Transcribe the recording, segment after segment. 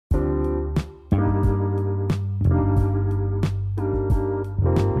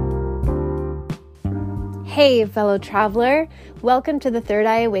Hey, fellow traveler. Welcome to the Third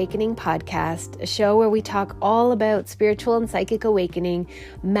Eye Awakening podcast, a show where we talk all about spiritual and psychic awakening,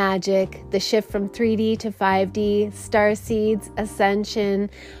 magic, the shift from 3D to 5D, star seeds, ascension,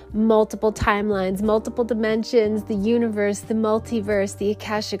 multiple timelines, multiple dimensions, the universe, the multiverse, the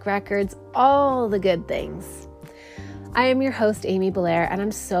Akashic records, all the good things. I am your host, Amy Belair, and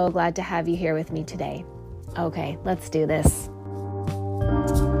I'm so glad to have you here with me today. Okay, let's do this.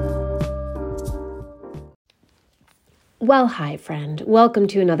 Well, hi, friend. Welcome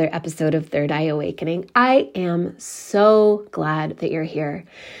to another episode of Third Eye Awakening. I am so glad that you're here.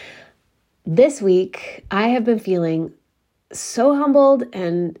 This week, I have been feeling so humbled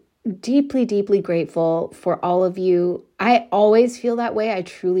and deeply, deeply grateful for all of you. I always feel that way. I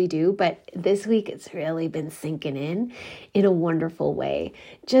truly do. But this week, it's really been sinking in a wonderful way.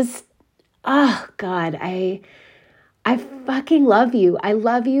 Just, oh God, I fucking love you. I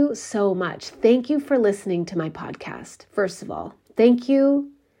love you so much. Thank you for listening to my podcast. First of all, thank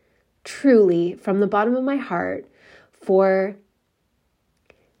you truly from the bottom of my heart for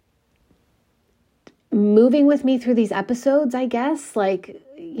moving with me through these episodes, I guess.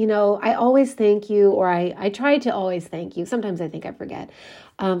 I always thank you, or I try to always thank you. Sometimes I think I forget,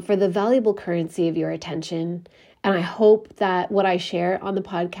 for the valuable currency of your attention. And I hope that what I share on the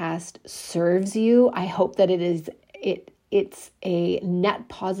podcast serves you. I hope that it's a net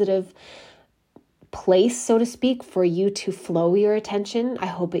positive place, so to speak, for you to flow your attention. I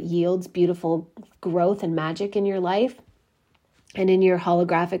hope it yields beautiful growth and magic in your life and in your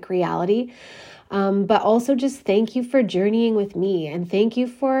holographic reality. But also just thank you for journeying with me, and thank you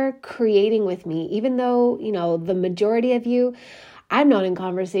for creating with me, even though, the majority of you, I'm not in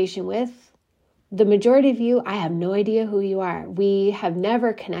conversation with. The majority of you, I have no idea who you are. We have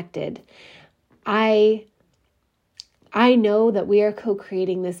never connected. I know that we are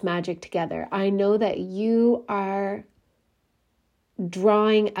co-creating this magic together. I know that you are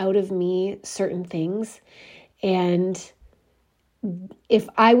drawing out of me certain things. And if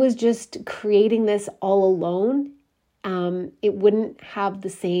I was just creating this all alone, it wouldn't have the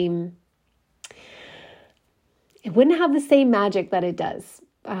same magic that it does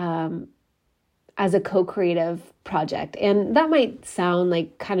as a co-creative project. And that might sound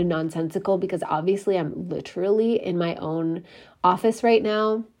like kind of nonsensical, because obviously I'm literally in my own office right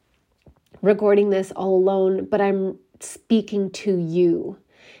now recording this all alone, but I'm speaking to you.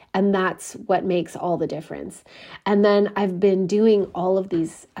 And that's what makes all the difference. And then I've been doing all of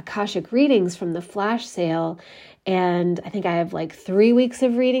these Akashic readings from the flash sale. And I think I have 3 weeks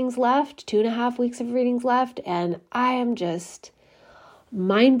of readings left, 2.5 weeks of readings left. And I am just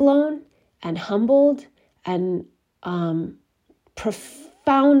mind blown and humbled and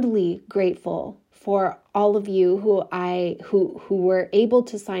profoundly grateful for all of you who were able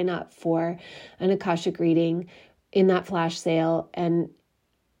to sign up for an Akashic reading in that flash sale, and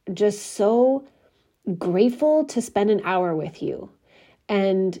just so grateful to spend an hour with you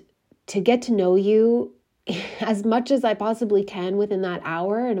and to get to know you as much as I possibly can within that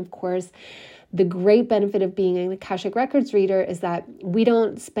hour. And of course, the great benefit of being an Akashic Records reader is that we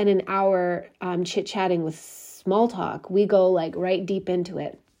don't spend an hour chit-chatting with small talk. We go right deep into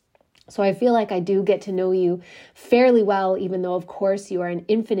it. So I feel like I do get to know you fairly well, even though, of course, you are an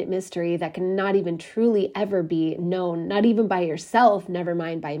infinite mystery that can not even truly ever be known, not even by yourself, never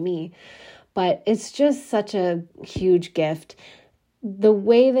mind by me. But it's just such a huge gift. The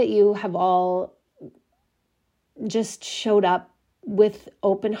way that you have all just showed up with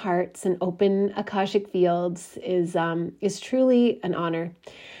open hearts and open Akashic fields is truly an honor.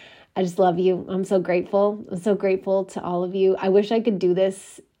 I just love you. I'm so grateful. I'm so grateful to all of you. I wish I could do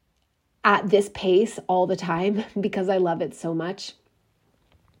this at this pace all the time, because I love it so much.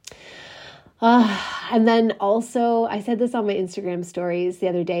 And then also, I said this on my Instagram stories the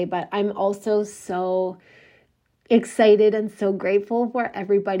other day, but I'm also so excited and so grateful for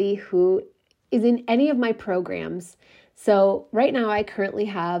everybody who is in any of my programs. So right now I currently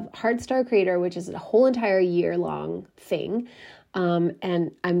have Heartstar Creator, which is a whole entire year-long thing.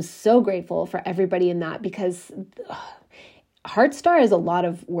 And I'm so grateful for everybody in that, because Heartstar is a lot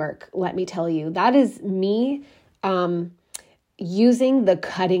of work, let me tell you. That is me using the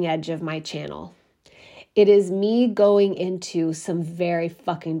cutting edge of my channel. It is me going into some very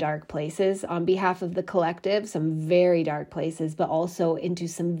fucking dark places on behalf of the collective, some very dark places, but also into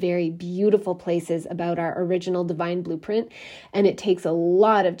some very beautiful places about our original divine blueprint. And it takes a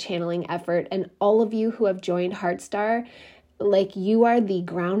lot of channeling effort. And all of you who have joined Heartstar, you are the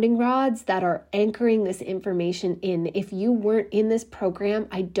grounding rods that are anchoring this information in. If you weren't in this program,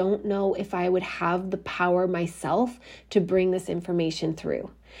 I don't know if I would have the power myself to bring this information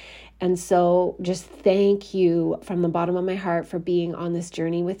through. And so just thank you from the bottom of my heart for being on this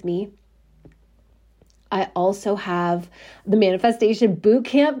journey with me. I also have the manifestation boot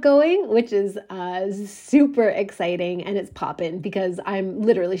camp going, which is super exciting, and it's popping because I'm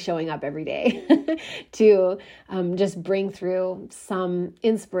literally showing up every day to just bring through some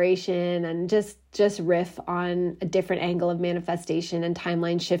inspiration and just riff on a different angle of manifestation and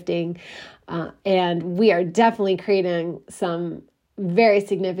timeline shifting. And we are definitely creating some very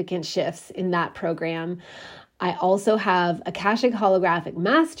significant shifts in that program. I also have Akashic Holographic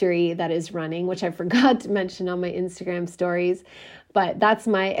Mastery that is running, which I forgot to mention on my Instagram stories, but that's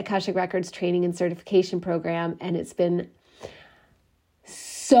my Akashic Records training and certification program. And it's been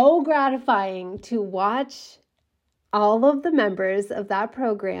so gratifying to watch all of the members of that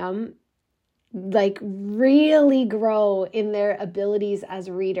program like really grow in their abilities as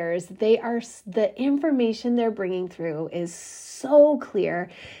readers. The information they're bringing through is so clear.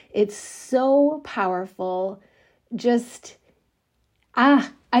 It's so powerful.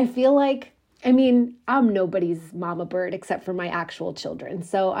 I feel like, I'm nobody's mama bird except for my actual children.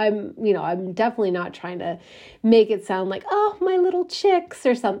 So I'm definitely not trying to make it sound like, oh, my little chicks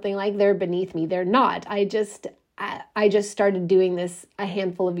or something, like they're beneath me. They're not. I just started doing this a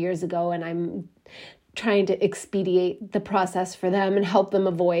handful of years ago, and I'm trying to expedite the process for them and help them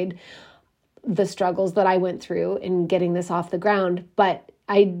avoid the struggles that I went through in getting this off the ground. But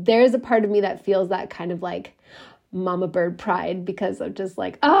there's a part of me that feels that kind of like mama bird pride, because I'm just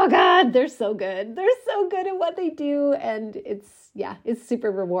like, oh God, they're so good. They're so good at what they do. And it's super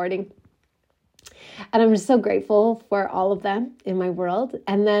rewarding. And I'm just so grateful for all of them in my world.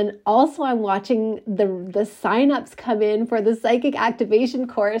 And then also I'm watching the signups come in for the psychic activation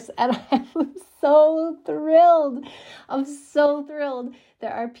course. And I'm so thrilled. I'm so thrilled.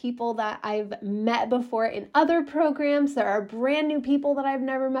 There are people that I've met before in other programs. There are brand new people that I've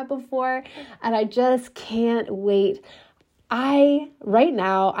never met before. And I just can't wait. Right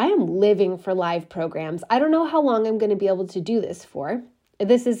now, I am living for live programs. I don't know how long I'm going to be able to do this for.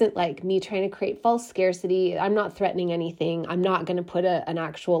 This isn't like me trying to create false scarcity. I'm not threatening anything. I'm not going to put an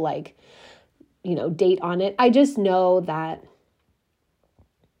actual date on it. I just know that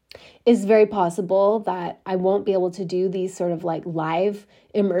it's very possible that I won't be able to do these sort of like live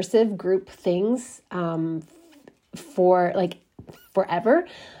immersive group things for like forever.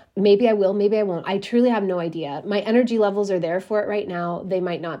 Maybe I will, maybe I won't. I truly have no idea. My energy levels are there for it right now. They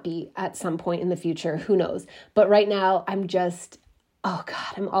might not be at some point in the future. Who knows? But right now I'm just, oh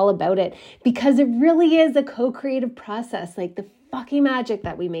God, I'm all about it, because it really is a co-creative process, like the fucking magic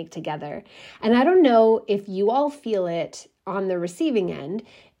that we make together. And I don't know if you all feel it on the receiving end,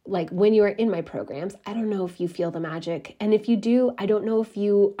 like when you are in my programs. I don't know if you feel the magic. And if you do, I don't know if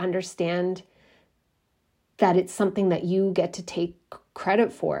you understand that it's something that you get to take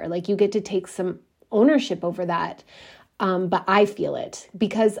credit for, like you get to take some ownership over that. But I feel it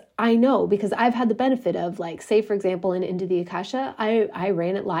because I've had the benefit of, like, say, for example, in Into the Akasha, I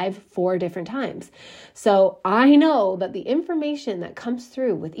ran it live 4 different times. So I know that the information that comes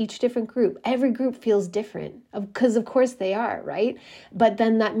through with each different group, every group feels different, because of course they are, right? But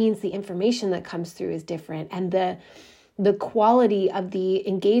then that means the information that comes through is different, and the quality of the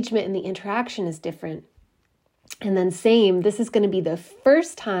engagement and the interaction is different. And then this is going to be the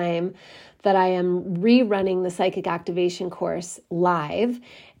first time that I am rerunning the psychic activation course live.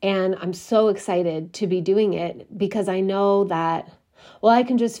 And I'm so excited to be doing it because I know that, I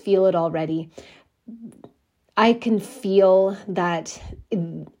can just feel it already. I can feel that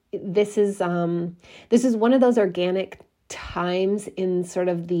this is one of those organic times in sort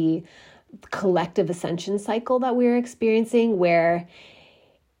of the collective ascension cycle that we're experiencing, where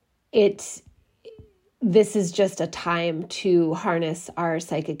this is just a time to harness our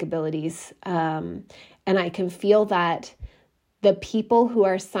psychic abilities. And I can feel that the people who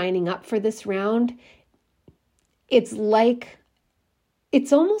are signing up for this round, it's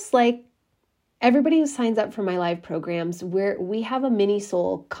almost like everybody who signs up for my live programs, we have a mini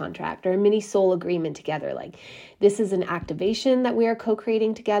soul contract or a mini soul agreement together. Like, this is an activation that we are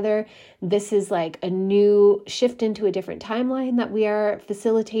co-creating together. This is like a new shift into a different timeline that we are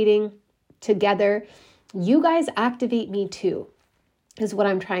facilitating together. You guys activate me too, is what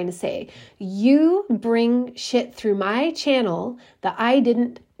I'm trying to say. You bring shit through my channel that I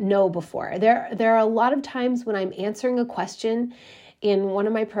didn't know before. There are a lot of times when I'm answering a question in one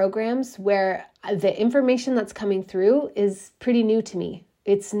of my programs where the information that's coming through is pretty new to me.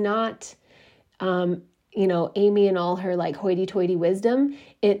 It's not, Amy and all her like hoity-toity wisdom.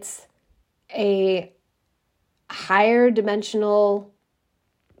 It's a higher dimensional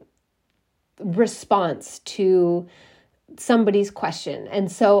response to somebody's question.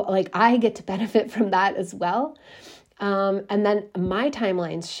 And so like I get to benefit from that as well. And then my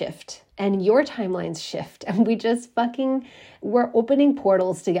timelines shift and your timelines shift. And we're opening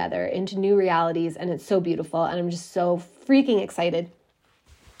portals together into new realities. And it's so beautiful. And I'm just so freaking excited.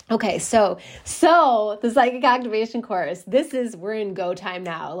 Okay, so the psychic activation course, we're in go time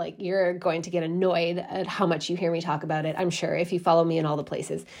now. Like you're going to get annoyed at how much you hear me talk about it. I'm sure if you follow me in all the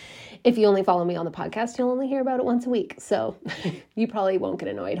places. If you only follow me on the podcast, you'll only hear about it once a week. So you probably won't get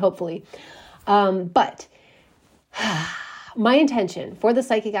annoyed, hopefully. But my intention for the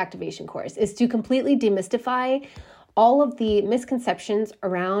psychic activation course is to completely demystify all of the misconceptions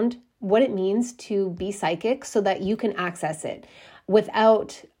around what it means to be psychic so that you can access it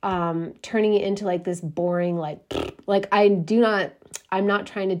without turning it into like this boring, I'm not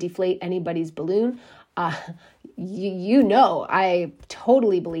trying to deflate anybody's balloon. I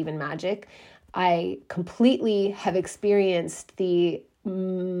totally believe in magic. I completely have experienced the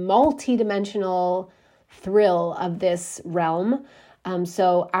multidimensional thrill of this realm.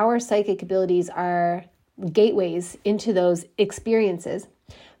 So our psychic abilities are gateways into those experiences.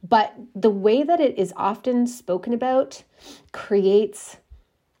 But the way that it is often spoken about creates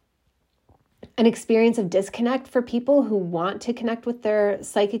an experience of disconnect for people who want to connect with their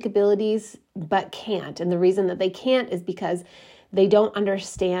psychic abilities but can't. And the reason that they can't is because they don't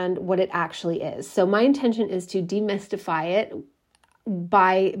understand what it actually is. So my intention is to demystify it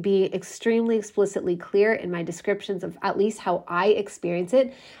by being extremely explicitly clear in my descriptions of at least how I experience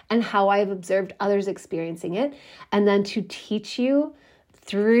it and how I've observed others experiencing it, and then to teach you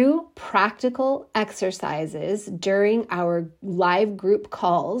through practical exercises during our live group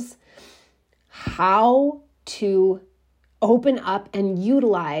calls how to open up and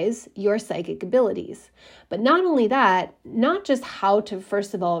utilize your psychic abilities. But not only that, not just how to,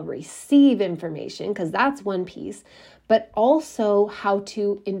 first of all, receive information, because that's one piece, but also how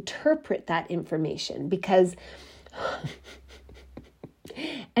to interpret that information, because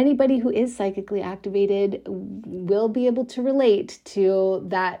anybody who is psychically activated will be able to relate to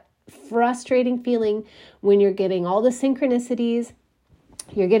that frustrating feeling when you're getting all the synchronicities,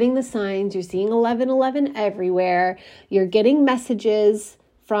 you're getting the signs, you're seeing 1111 everywhere, you're getting messages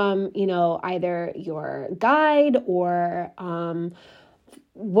from, either your guide or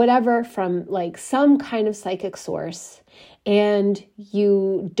whatever, from like some kind of psychic source, and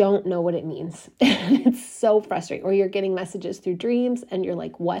you don't know what it means. It's so frustrating. Or you're getting messages through dreams and you're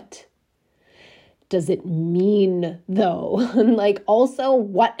like, what does it mean though? And like, also,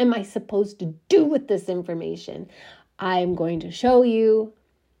 what am I supposed to do with this information? I'm going to show you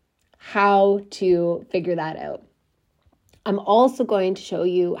how to figure that out. I'm also going to show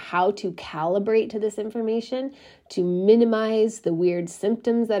you how to calibrate to this information to minimize the weird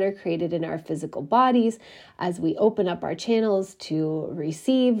symptoms that are created in our physical bodies as we open up our channels to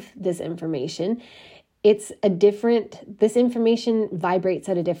receive this information. This information vibrates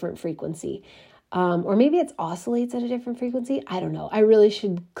at a different frequency. Or maybe it oscillates at a different frequency. I don't know. I really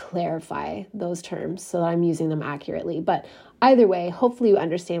should clarify those terms so that I'm using them accurately. But either way, hopefully you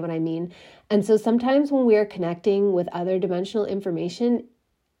understand what I mean. And so sometimes when we are connecting with other dimensional information,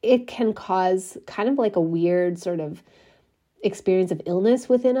 it can cause kind of like a weird sort of experience of illness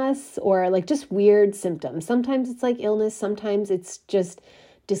within us, or like just weird symptoms. Sometimes it's like illness. Sometimes it's just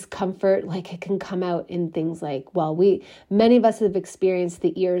discomfort. Like it can come out in things like, many of us have experienced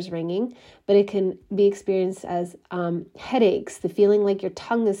the ears ringing, but it can be experienced as headaches, the feeling like your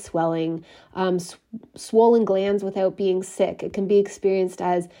tongue is swelling, swollen glands without being sick. It can be experienced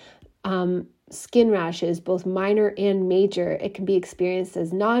as skin rashes, both minor and major. It can be experienced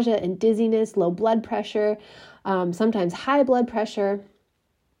as nausea and dizziness, low blood pressure, sometimes high blood pressure,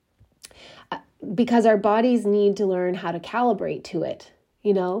 because our bodies need to learn how to calibrate to it.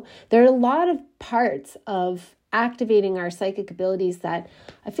 There are a lot of parts of activating our psychic abilities that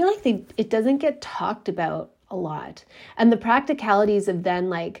I feel like it doesn't get talked about a lot. And the practicalities of then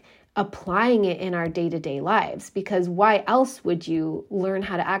like applying it in our day-to-day lives, because why else would you learn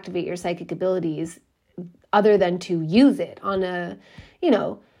how to activate your psychic abilities other than to use it on a,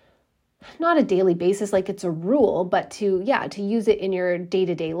 not a daily basis, like it's a rule, but to use it in your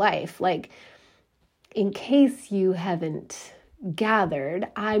day-to-day life. Like, in case you haven't gathered,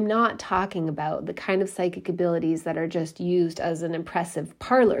 I'm not talking about the kind of psychic abilities that are just used as an impressive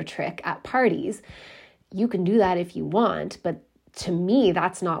parlor trick at parties. You can do that if you want, but to me,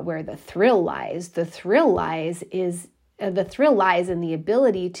 that's not where the thrill lies. The thrill lies in the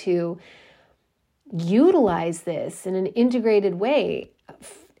ability to utilize this in an integrated way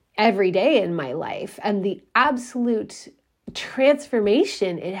every day in my life, and the absolute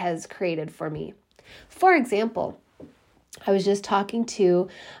transformation it has created for me. For example, I was just talking to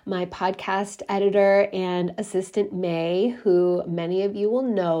my podcast editor and assistant, May, who many of you will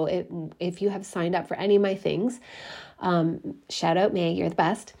know if you have signed up for any of my things. Shout out, May, you're the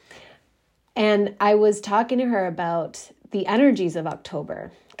best. And I was talking to her about the energies of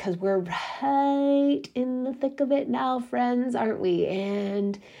October, because we're right in the thick of it now, friends, aren't we?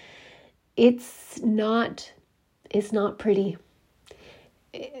 And it's not pretty.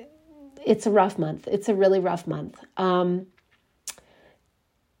 It's a rough month. It's a really rough month. And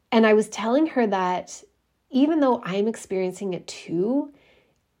I was telling her that even though I'm experiencing it too,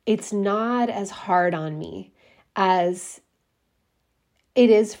 it's not as hard on me as it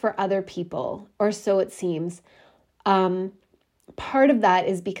is for other people, or so it seems. Part of that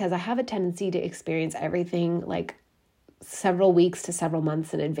is because I have a tendency to experience everything like several weeks to several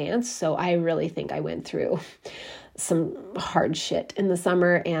months in advance. So I really think I went through some hard shit in the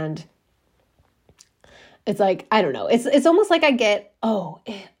summer, and it's like, I don't know. It's almost like I get,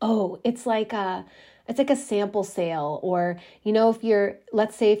 it's like a sample sale, or,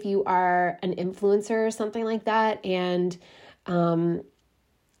 let's say if you are an influencer or something like that. And,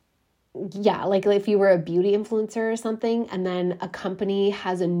 like if you were a beauty influencer or something, and then a company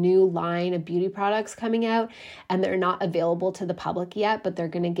has a new line of beauty products coming out and they're not available to the public yet, but they're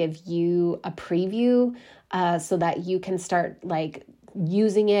going to give you a preview, so that you can start like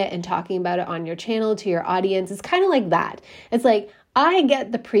using it and talking about it on your channel to your audience. It's kind of like that. It's like, I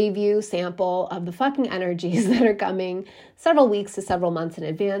get the preview sample of the fucking energies that are coming several weeks to several months in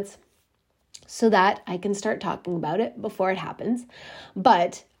advance, so that I can start talking about it before it happens.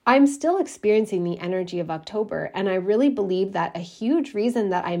 But I'm still experiencing the energy of October. And I really believe that a huge reason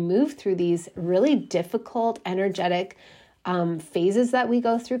that I move through these really difficult energetic phases that we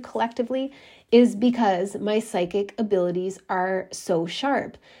go through collectively is because my psychic abilities are so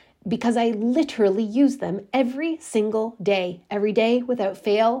sharp, because I literally use them every single day, every day without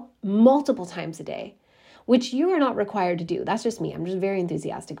fail, multiple times a day, which you are not required to do. That's just me. I'm just very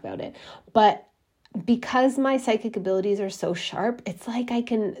enthusiastic about it. But because my psychic abilities are so sharp, it's like I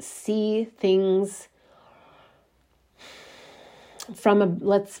can see things from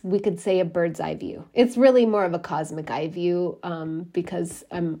we could say a bird's eye view. It's really more of a cosmic eye view, because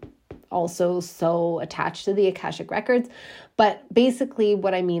I'm also so attached to the Akashic records. But basically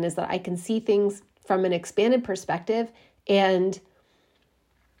what I mean is that I can see things from an expanded perspective, and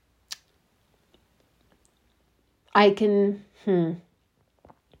I can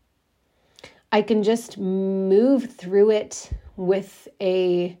just move through it with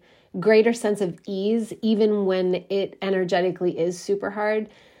a greater sense of ease, even when it energetically is super hard,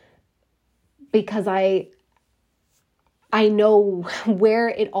 because I know where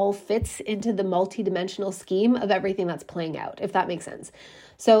it all fits into the multidimensional scheme of everything that's playing out, if that makes sense.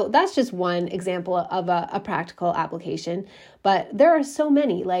 So that's just one example of a practical application. But there are so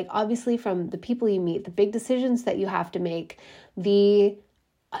many, like obviously from the people you meet, the big decisions that you have to make,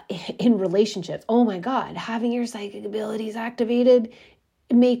 in relationships. Oh my God, having your psychic abilities activated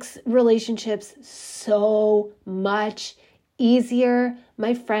makes relationships so much easier.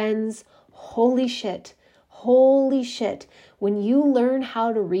 My friends, holy shit. When you learn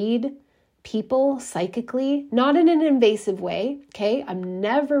how to read people psychically, not in an invasive way, okay? I'm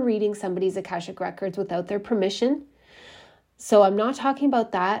never reading somebody's Akashic records without their permission. So I'm not talking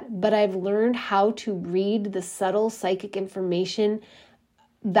about that, but I've learned how to read the subtle psychic information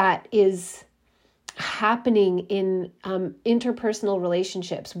that is happening in interpersonal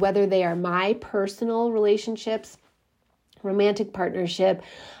relationships, whether they are my personal relationships, romantic partnership,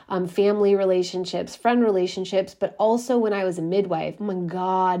 family relationships, friend relationships, but also when I was a midwife. Oh my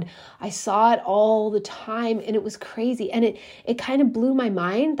God, I saw it all the time, and it was crazy. And it kind of blew my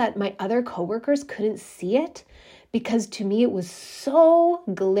mind that my other coworkers couldn't see it, because to me it was so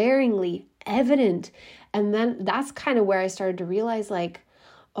glaringly evident. And then that's kind of where I started to realize, like,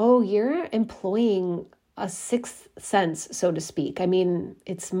 oh, you're employing a sixth sense, so to speak. I mean,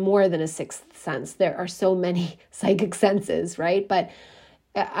 it's more than a sixth sense. There are so many psychic senses, right? But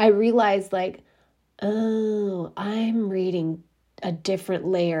I realized, like, oh, I'm reading a different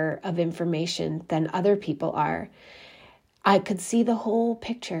layer of information than other people are. I could see the whole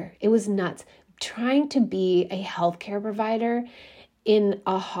picture. It was nuts. Trying to be a healthcare provider in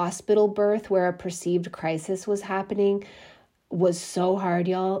a hospital birth where a perceived crisis was happening was so hard,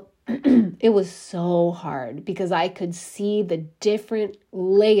 y'all. It was so hard because I could see the different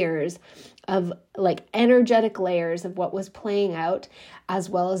layers of, like, energetic layers of what was playing out, as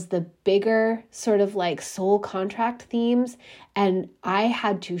well as the bigger sort of like soul contract themes. And I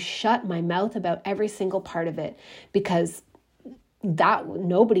had to shut my mouth about every single part of it, because that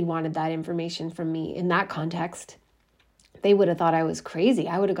nobody wanted that information from me in that context. they would have thought I was crazy.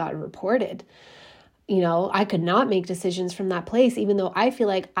 I would have gotten reported. I could not make decisions from that place, even though I feel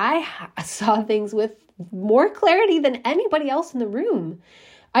like I saw things with more clarity than anybody else in the room.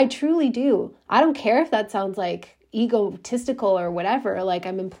 I truly do. I don't care if that sounds like egotistical or whatever, like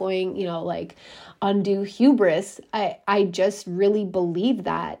I'm employing, like undue hubris. I just really believe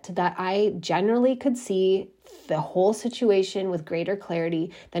that I generally could see the whole situation with greater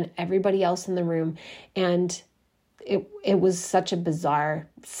clarity than everybody else in the room. And it was such a bizarre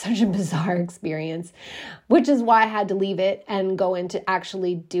experience, which is why I had to leave it and go into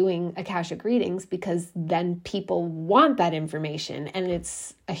actually doing Akashic readings, because then people want that information. And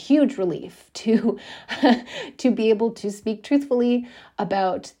it's a huge relief to be able to speak truthfully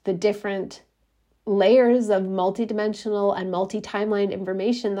about the different layers of multidimensional and multi-timeline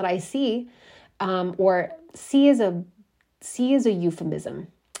information that I see, or see is a euphemism.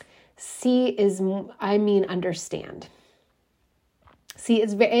 See is, understand. See,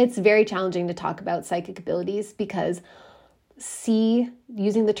 it's very challenging to talk about psychic abilities, because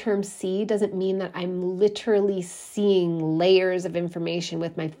using the term see doesn't mean that I'm literally seeing layers of information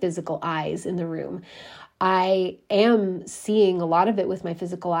with my physical eyes in the room. I am seeing a lot of it with my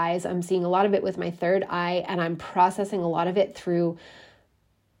physical eyes. I'm seeing a lot of it with my third eye, and I'm processing a lot of it through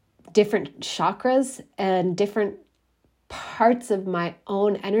different chakras and different parts of my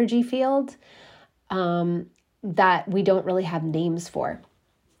own energy field that we don't really have names for.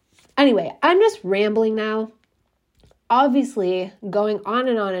 Anyway, I'm just rambling now. Obviously, going on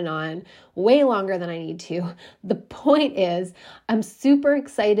and on and on, way longer than I need to. The point is, I'm super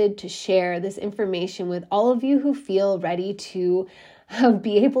excited to share this information with all of you who feel ready to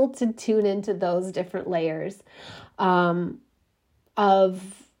be able to tune into those different layers of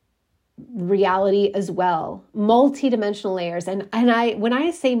reality as well, multidimensional layers. And when I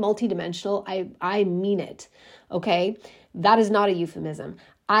say multidimensional, I mean it. Okay. That is not a euphemism.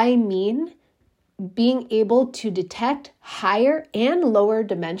 I mean being able to detect higher and lower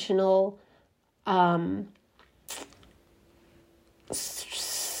dimensional, I'm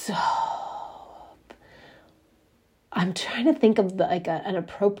trying to think of an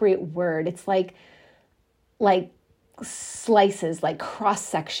appropriate word. It's like slices, like cross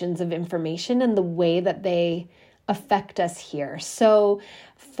sections of information and the way that they affect us here. So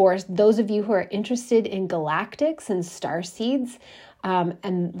for those of you who are interested in galactics and star seeds,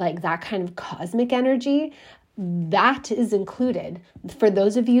 and like that kind of cosmic energy, that is included. For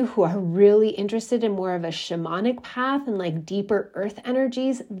those of you who are really interested in more of a shamanic path and like deeper earth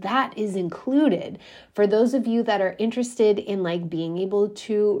energies, that is included. For those of you that are interested in like being able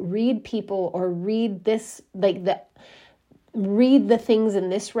to read people or read this, read the things in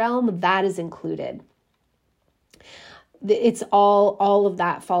this realm, that is included. It's all of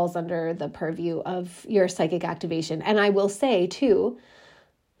that falls under the purview of your psychic activation. And I will say too,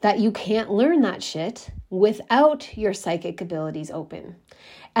 that you can't learn that shit without your psychic abilities open.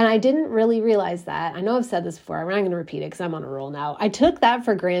 And I didn't really realize that. I know I've said this before. I'm not going to repeat it because I'm on a roll now. I took that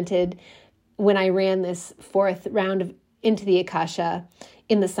for granted when I ran this 4th round of Into the Akasha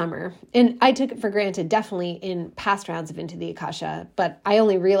in the summer. And I took it for granted definitely in past rounds of Into the Akasha, but I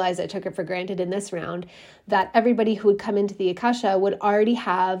only realized I took it for granted in this round that everybody who would come into the Akasha would already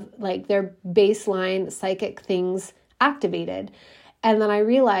have like their baseline psychic things activated. And then I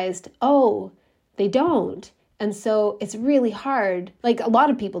realized, oh, they don't. And so it's really hard. Like a lot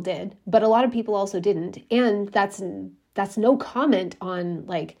of people did, but a lot of people also didn't. And that's no comment on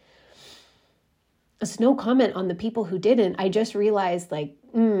it's no comment on the people who didn't. I just realized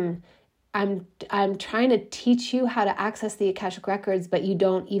I'm trying to teach you how to access the Akashic records, but you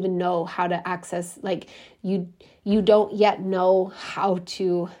don't even know how to access, like you don't yet know how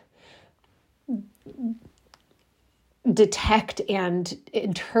to detect and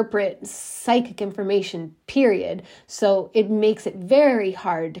interpret psychic information, period. So it makes it very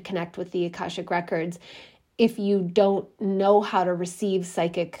hard to connect with the Akashic records if you don't know how to receive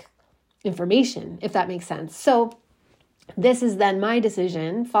psychic information, if that makes sense. So this is then my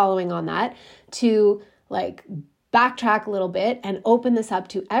decision following on that to like backtrack a little bit and open this up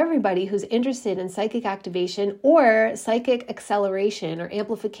to everybody who's interested in psychic activation or psychic acceleration or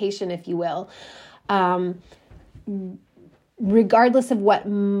amplification, if you will, regardless of what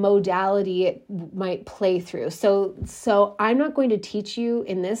modality it might play through. So I'm not going to teach you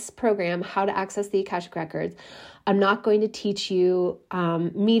in this program how to access the Akashic records. I'm not going to teach you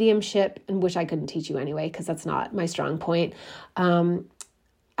mediumship, which I couldn't teach you anyway, because that's not my strong point. I'm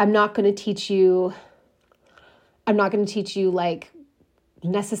not going to teach you like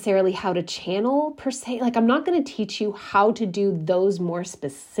necessarily how to channel per se. Like I'm not going to teach you how to do those more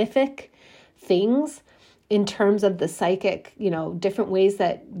specific things in terms of the psychic, different ways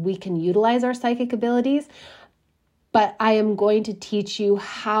that we can utilize our psychic abilities. But I am going to teach you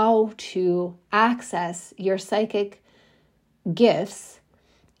how to access your psychic gifts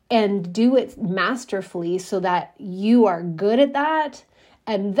and do it masterfully so that you are good at that.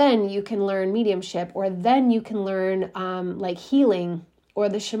 And then you can learn mediumship, or then you can learn like healing or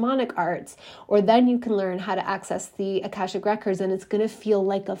the shamanic arts, or then you can learn how to access the Akashic records, and it's going to feel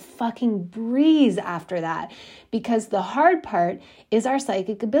like a fucking breeze after that, because the hard part is our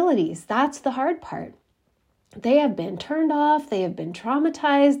psychic abilities. That's the hard part. They have been turned off. They have been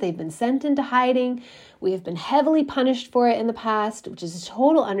traumatized. They've been sent into hiding. We have been heavily punished for it in the past, which is a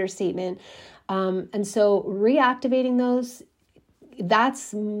total understatement. And so reactivating those,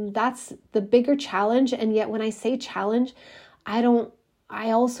 that's the bigger challenge. And yet when I say challenge,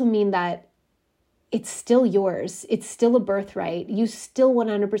 I also mean that it's still yours. It's still a birthright. You still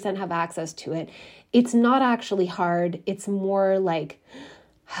 100% have access to it. It's not actually hard. It's more like,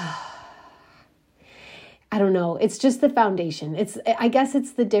 I don't know. It's just the foundation. I guess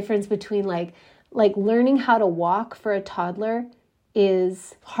it's the difference between like learning how to walk for a toddler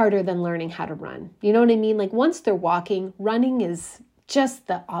is harder than learning how to run. You know what I mean? Like once they're walking, running is just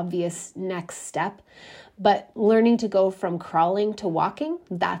the obvious next step. But learning to go from crawling to walking,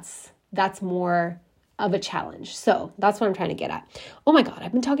 that's more of a challenge. So that's what I'm trying to get at. Oh my God,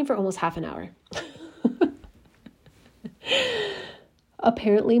 I've been talking for almost half an hour.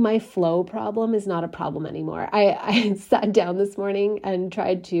 Apparently my flow problem is not a problem anymore. I sat down this morning and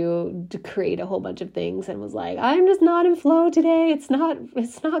tried to create a whole bunch of things and was like, I'm just not in flow today. It's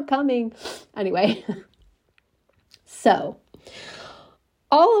not coming. Anyway, so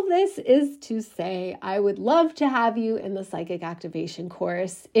all of this is to say, I would love to have you in the psychic activation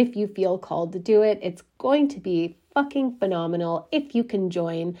course if you feel called to do it. It's going to be fucking phenomenal. If you can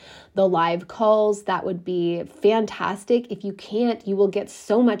join the live calls, that would be fantastic. If you can't, you will get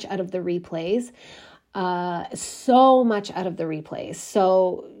so much out of the replays. So much out of the replays.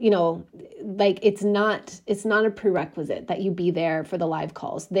 So, like it's not a prerequisite that you be there for the live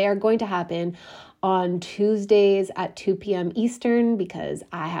calls. They are going to happen on Tuesdays at 2 p.m. Eastern because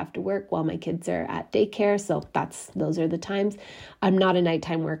I have to work while my kids are at daycare. So those are the times. I'm not a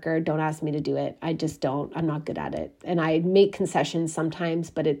nighttime worker. Don't ask me to do it. I just don't. I'm not good at it. And I make concessions sometimes,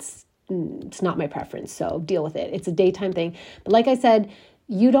 but it's not my preference. So deal with it. It's a daytime thing. But like I said,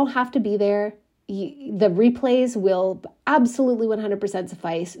 you don't have to be there. The replays will absolutely 100%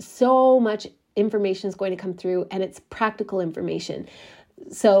 suffice. So much information is going to come through and it's practical information.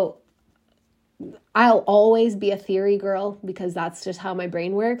 So I'll always be a theory girl because that's just how my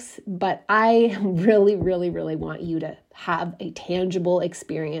brain works. But I really, really, really want you to have a tangible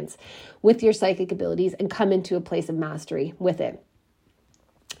experience with your psychic abilities and come into a place of mastery with it.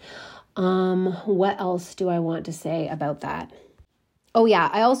 What else do I want to say about that? Oh yeah,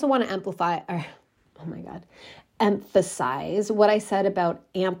 I also want to emphasize what I said about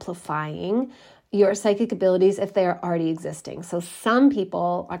amplifying your psychic abilities if they are already existing. So some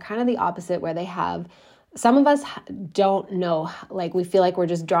people are kind of the opposite where some of us don't know, like we feel like we're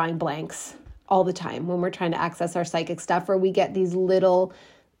just drawing blanks all the time when we're trying to access our psychic stuff, or we get these little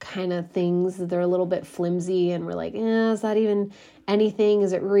kind of things that they're a little bit flimsy and we're like, is that even anything?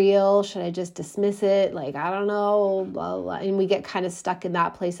 Is it real? Should I just dismiss it? Like, I don't know, blah, blah. And we get kind of stuck in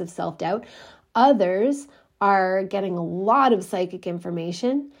that place of self-doubt. Others are getting a lot of psychic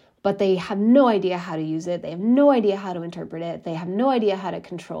information, but they have no idea how to use it. They have no idea how to interpret it. They have no idea how to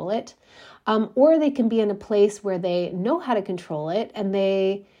control it. Or they can be in a place where they know how to control it and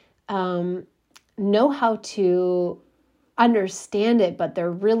they know how to understand it, but they're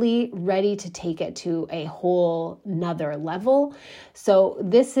really ready to take it to a whole nother level. So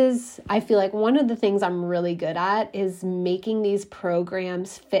I feel like one of the things I'm really good at is making these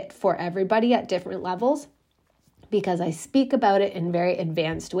programs fit for everybody at different levels, because I speak about it in very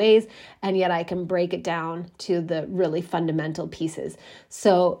advanced ways, and yet I can break it down to the really fundamental pieces.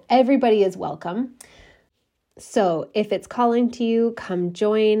 So everybody is welcome. So if it's calling to you, come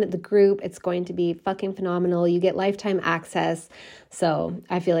join the group. It's going to be fucking phenomenal. You get lifetime access. So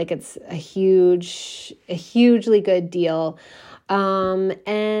I feel like it's a hugely good deal.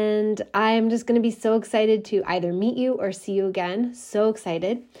 And I'm just going to be so excited to either meet you or see you again. So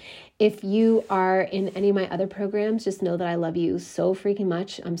excited. If you are in any of my other programs, just know that I love you so freaking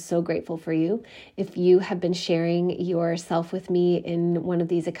much. I'm so grateful for you. If you have been sharing yourself with me in one of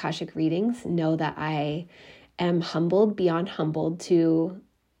these Akashic readings, know that I am humbled, beyond humbled, to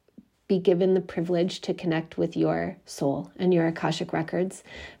be given the privilege to connect with your soul and your Akashic records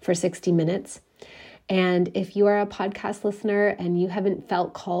for 60 minutes. And if you are a podcast listener and you haven't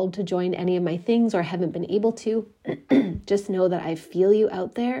felt called to join any of my things or haven't been able to, just know that I feel you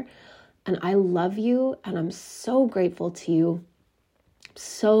out there and I love you and I'm so grateful to you.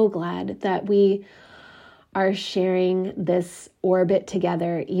 So glad that we are sharing this orbit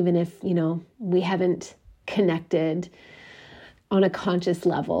together, even if, we haven't connected on a conscious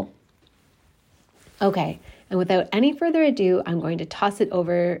level. Okay. And without any further ado, I'm going to toss it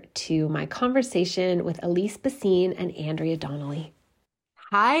over to my conversation with Alyse Bacine and Andrea Donnelly.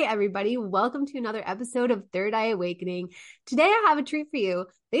 Hi, everybody. Welcome to another episode of Third Eye Awakening. Today, I have a treat for you.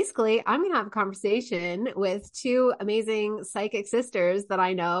 Basically, I'm going to have a conversation with two amazing psychic sisters that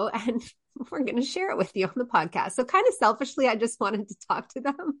I know, and we're going to share it with you on the podcast. So kind of selfishly, I just wanted to talk to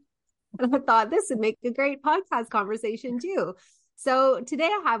them. And I thought this would make a great podcast conversation too. So today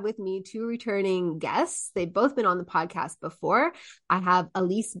I have with me two returning guests. They've both been on the podcast before. I have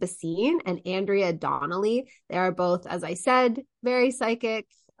Alyse Bacine and Andrea Donnelly. They are both, as I said, very psychic,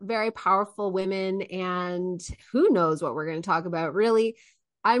 very powerful women. And who knows what we're going to talk about, really.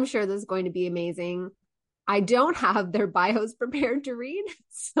 I'm sure this is going to be amazing. I don't have their bios prepared to read,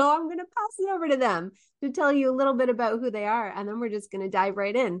 so I'm going to pass it over to them to tell you a little bit about who they are. And then we're just going to dive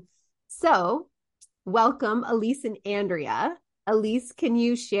right in. So welcome, Alyse and Andrea. Alyse, can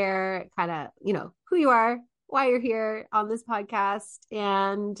you share kind of, who you are, why you're here on this podcast,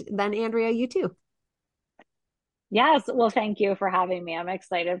 and then Andrea, you too. Yes. Well, thank you for having me. I'm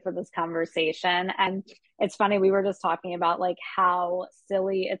excited for this conversation. And it's funny, we were just talking about how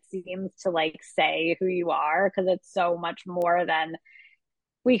silly it seems to say who you are, because it's so much more than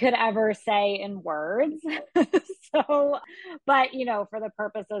we could ever say in words. So, but for the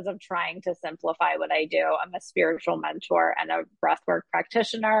purposes of trying to simplify what I do, I'm a spiritual mentor and a breathwork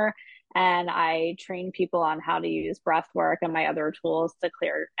practitioner. And I train people on how to use breathwork and my other tools to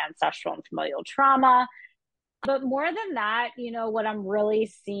clear ancestral and familial trauma. But more than that, what I'm really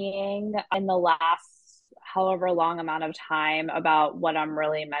seeing in the last however long amount of time about what I'm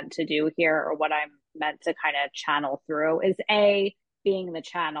really meant to do here, or what I'm meant to kind of channel through, is A, being the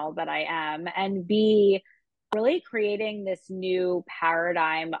channel that I am, and B, really creating this new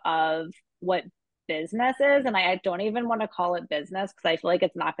paradigm of what business is. And I don't even want to call it business, because I feel like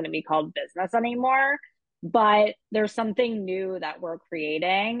it's not going to be called business anymore. But there's something new that we're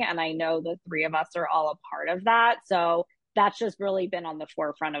creating. And I know the three of us are all a part of that. So that's just really been on the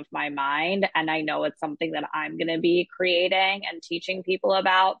forefront of my mind. And I know it's something that I'm going to be creating and teaching people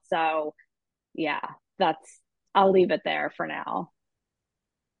about. So yeah, I'll leave it there for now.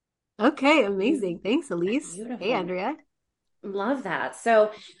 Okay, amazing. Thanks, Alyse. Beautiful. Hey, Andrea. Love that.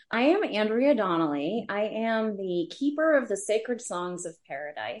 So I am Andrea Donnelly. I am the keeper of the sacred songs of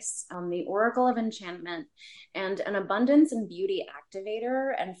paradise, the oracle of enchantment, and an abundance and beauty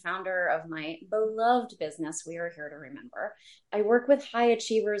activator and founder of my beloved business, We Are Here to Remember. I work with high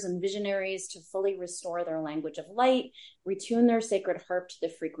achievers and visionaries to fully restore their language of light, retune their sacred harp to the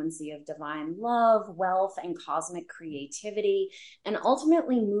frequency of divine love, wealth, and cosmic creativity, and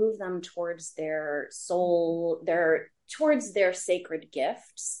ultimately move them towards their soul, towards their sacred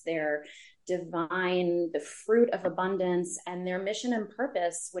gifts, their divine, the fruit of abundance, and their mission and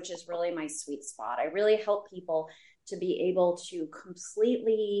purpose, which is really my sweet spot. I really help people to be able to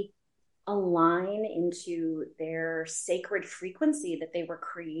completely align into their sacred frequency that they were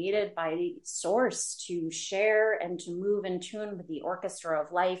created by source to share and to move in tune with the orchestra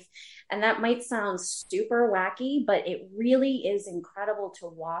of life. And that might sound super wacky, but it really is incredible to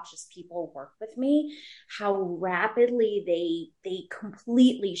watch as people work with me, how rapidly they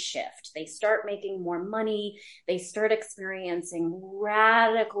completely shift. They start making more money. They start experiencing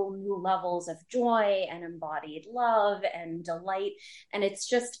radical new levels of joy and embodied love and delight. And it's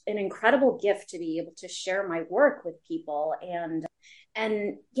just an incredible gift to be able to share my work with people and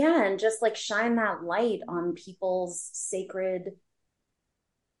just shine that light on people's sacred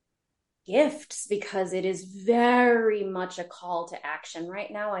gifts, because it is very much a call to action right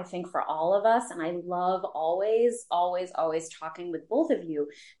now, I think, for all of us. And I love always talking with both of you,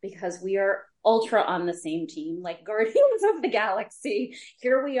 because we are ultra on the same team, like Guardians of the Galaxy.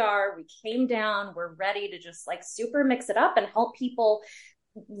 Here we are, we came down, we're ready to just super mix it up and help people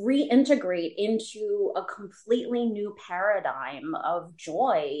reintegrate into a completely new paradigm of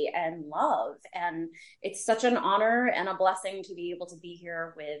joy and love. And it's such an honor and a blessing to be able to be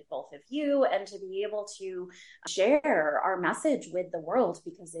here with both of you and to be able to share our message with the world,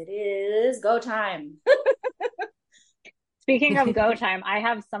 because it is go time. Speaking of go time, I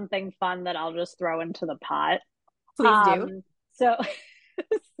have something fun that I'll just throw into the pot. Please do. So,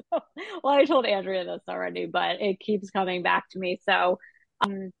 well, I told Andrea this already, but it keeps coming back to me. So,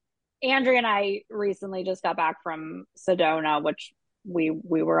 Andrea and I recently just got back from Sedona, which we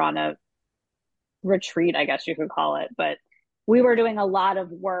were on a retreat, I guess you could call it, but we were doing a lot of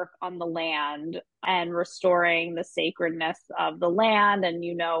work on the land and restoring the sacredness of the land. And,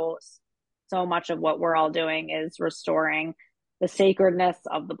 so much of what we're all doing is restoring the sacredness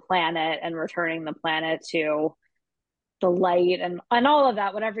of the planet and returning the planet to the light and all of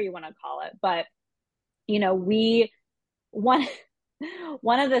that, whatever you want to call it. But, we, one,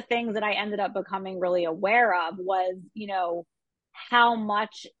 one of the things that I ended up becoming really aware of was, how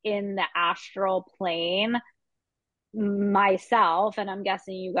much in the astral plane myself, and I'm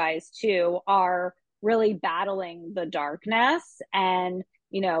guessing you guys too, are really battling the darkness and,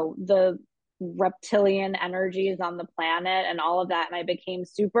 the reptilian energies on the planet and all of that. And I became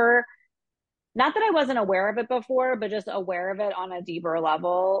super, not that I wasn't aware of it before, but just aware of it on a deeper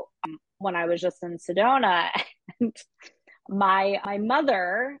level when I was just in Sedona. And my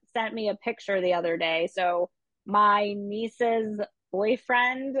mother sent me a picture the other day. So my niece's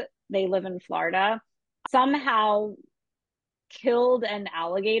boyfriend, they live in Florida, somehow killed an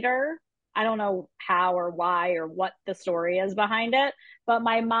alligator. I don't know how or why or what the story is behind it, but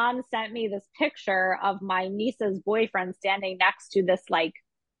my mom sent me this picture of my niece's boyfriend standing next to this, like,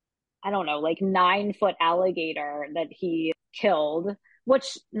 I don't know, like 9-foot alligator that he killed,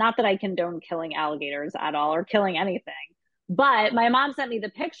 which, not that I condone killing alligators at all or killing anything, but my mom sent me the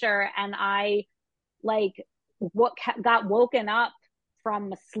picture and I like got woken up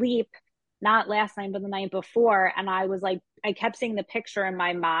from sleep, not last night, but the night before. And I was like, I kept seeing the picture in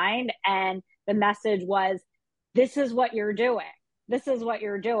my mind. And the message was, this is what you're doing. This is what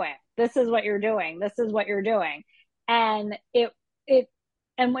you're doing. This is what you're doing. This is what you're doing. And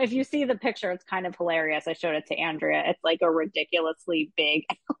and if you see the picture, it's kind of hilarious. I showed it to Andrea. It's like a ridiculously big,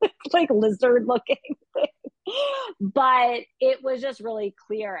 like lizard looking thing. But it was just really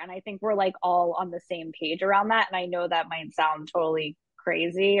clear. And I think we're like all on the same page around that. And I know that might sound totally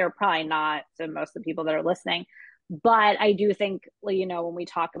crazy or probably not to most of the people that are listening. But I do think, when we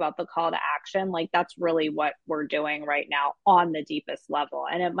talk about the call to action, like that's really what we're doing right now on the deepest level.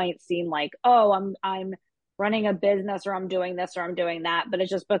 And it might seem like, oh, I'm running a business or I'm doing this or I'm doing that. But it's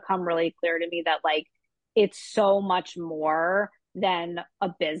just become really clear to me that like it's so much more than a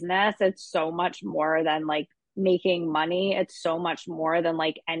business. It's so much more than like making money. It's so much more than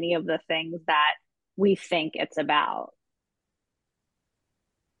like any of the things that we think it's about.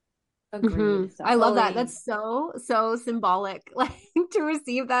 Agreed. Mm-hmm. So I love that. That's so symbolic. Like to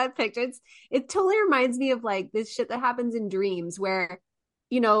receive that picture. It totally reminds me of like this shit that happens in dreams where,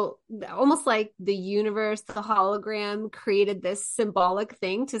 almost like the universe, the hologram created this symbolic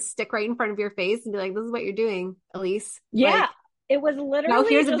thing to stick right in front of your face and be like, this is what you're doing, Alyse. Yeah. Like, it was literally now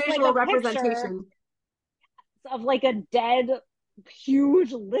here's a just visual like a representation of like a dead,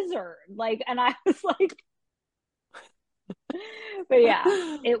 huge lizard. Like, and I was like, but yeah,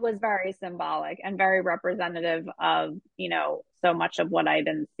 it was very symbolic and very representative of, so much of what I've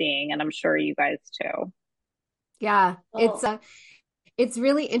been seeing. And I'm sure you guys too. Yeah, well, it's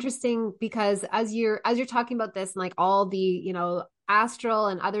really interesting because as you're talking about this and like all the, astral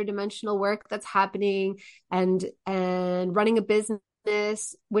and other dimensional work that's happening and running a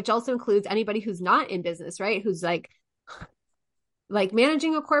business, which also includes anybody who's not in business, right? Who's like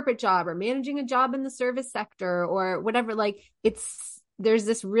managing a corporate job or managing a job in the service sector or whatever, like there's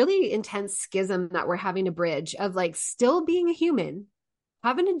this really intense schism that we're having to bridge of like still being a human,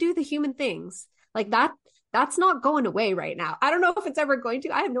 having to do the human things like that's not going away right now. I don't know if it's ever going to.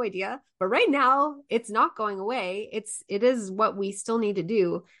 I have no idea. But right now, it's not going away. It is what we still need to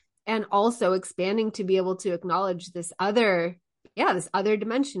do. And also expanding to be able to acknowledge this other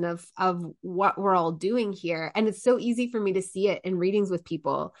dimension of what we're all doing here. And it's so easy for me to see it in readings with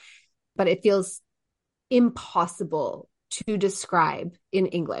people, but it feels impossible to describe in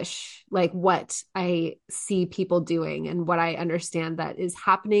English, like what I see people doing and what I understand that is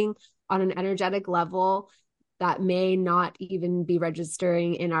happening on an energetic level that may not even be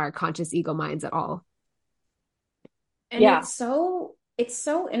registering in our conscious ego minds at all. And Yeah. it's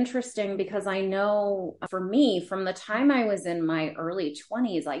so interesting because I know for me, from the time I was in my early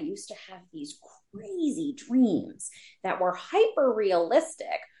 20s, I used to have these crazy dreams that were hyper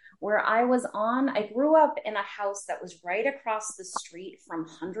realistic, where I grew up in a house that was right across the street from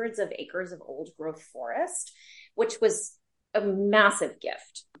hundreds of acres of old growth forest, which was a massive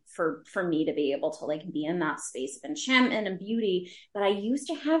gift for me to be able to like be in that space of enchantment and beauty. But I used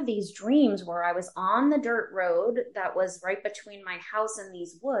to have these dreams where I was on the dirt road that was right between my house and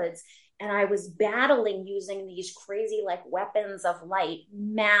these woods, and I was battling using these crazy like weapons of light,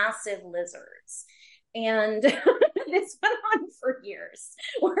 massive lizards. And this went on for years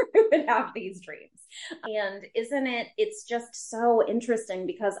where I would have these dreams. And it's just so interesting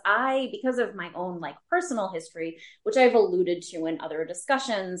because because of my own like personal history, which I've alluded to in other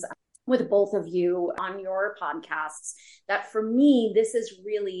discussions with both of you on your podcasts, that for me, this is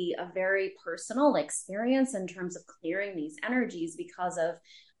really a very personal experience in terms of clearing these energies because of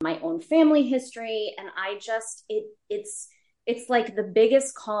my own family history. And it's like the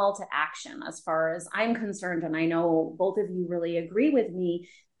biggest call to action as far as I'm concerned. And I know both of you really agree with me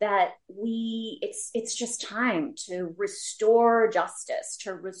that it's just time to restore justice,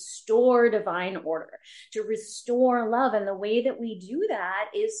 to restore divine order, to restore love. And the way that we do that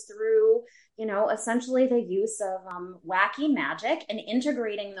is through, essentially the use of wacky magic and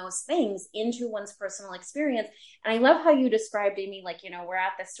integrating those things into one's personal experience. And I love how you described, Amy, like, we're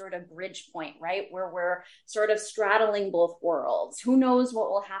at this sort of bridge point, right? Where we're sort of straddling both worlds. Who knows what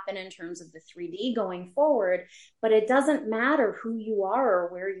will happen in terms of the 3D going forward, but it doesn't matter who you are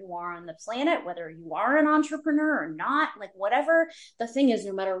or where you are on the planet, whether you are an entrepreneur or not, like whatever the thing is,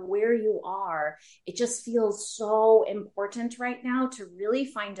 no matter where you are, it just feels so important right now to really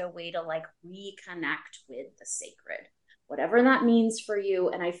find a way to like reconnect with the sacred, whatever that means for you.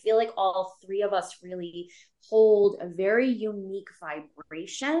 And I feel like all three of us really hold a very unique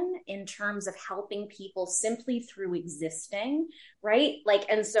vibration in terms of helping people simply through existing, right? Like,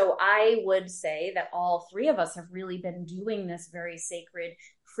 and so I would say that all three of us have really been doing this very sacred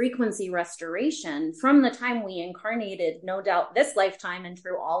frequency restoration from the time we incarnated, no doubt this lifetime and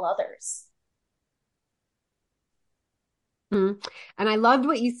through all others. Mm. And I loved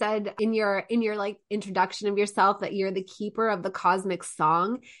what you said in your like introduction of yourself, that you're the keeper of the cosmic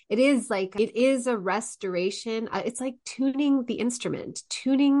song. It is a restoration. It's like tuning the instrument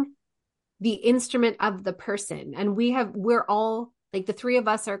of the person. And we're all like, the three of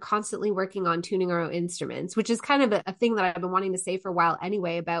us are constantly working on tuning our own instruments, which is kind of a thing that I've been wanting to say for a while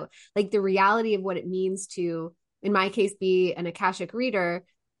anyway, about like the reality of what it means to, in my case, be an Akashic reader.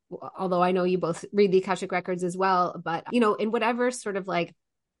 Although I know you both read the Akashic records as well, but in whatever sort of like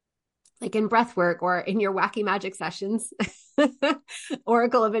in breath work or in your wacky magic sessions,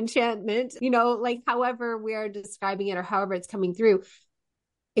 Oracle of Enchantment, like however we're describing it or however it's coming through,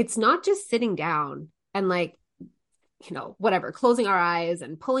 it's not just sitting down and like, whatever, closing our eyes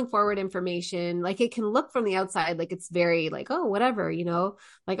and pulling forward information. Like it can look from the outside like it's very like, oh, whatever,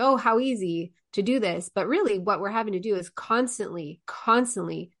 like, oh, how easy to do this. But really what we're having to do is constantly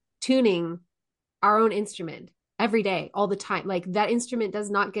tuning our own instrument every day, all the time. Like that instrument does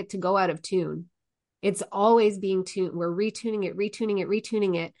not get to go out of tune. It's always being tuned. We're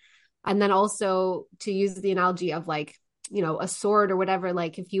retuning it. And then also, to use the analogy of like, a sword or whatever,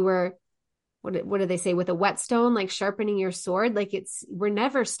 like if you were, what do they say, with a whetstone, like sharpening your sword, like we're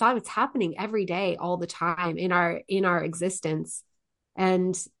never stopped. It's happening every day, all the time in our existence.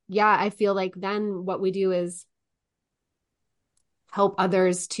 And yeah, I feel like then what we do is help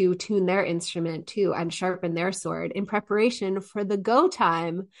others to tune their instrument too and sharpen their sword in preparation for the go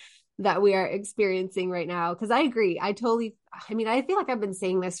time that we are experiencing right now. Because I agree. I feel like I've been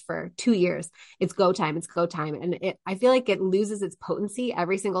saying this for 2 years. It's go time. And I feel like it loses its potency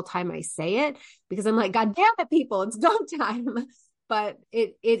every single time I say it, because I'm like, God damn it, people, it's go time. But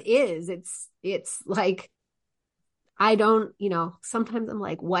it is, it's like, I don't, sometimes I'm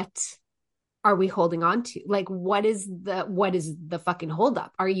like, what are we holding on to? Like, what is the fucking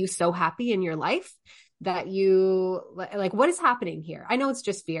holdup? Are you so happy in your life that you like, what is happening here? I know it's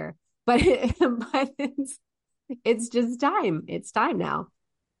just fear, but it's just time. It's time now.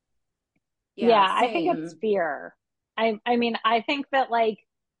 Yeah, I think it's fear. I think that like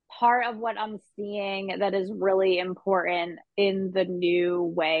part of what I'm seeing that is really important in the new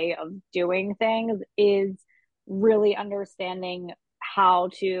way of doing things is really understanding how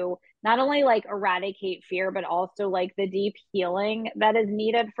to not only like eradicate fear, but also like the deep healing that is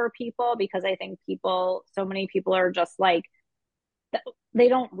needed for people. Because I think so many people are just like, they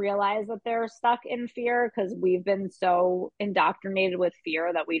don't realize that they're stuck in fear because we've been so indoctrinated with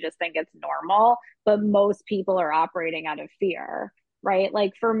fear that we just think it's normal. But most people are operating out of fear, right?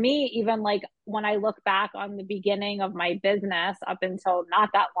 Like for me, even like when I look back on the beginning of my business up until not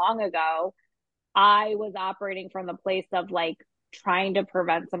that long ago, I was operating from the place of like trying to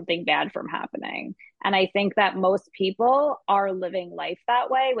prevent something bad from happening. And I think that most people are living life that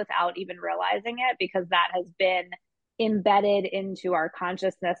way without even realizing it, because that has been embedded into our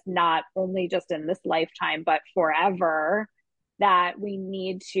consciousness, not only just in this lifetime, but forever, that we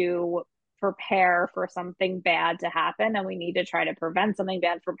need to prepare for something bad to happen and we need to try to prevent something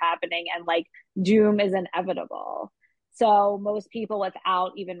bad from happening. And like doom is inevitable. So most people,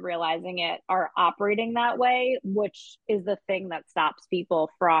 without even realizing it, are operating that way, which is the thing that stops people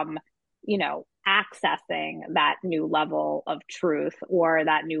from, accessing that new level of truth, or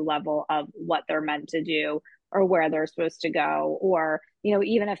that new level of what they're meant to do, or where they're supposed to go. Or,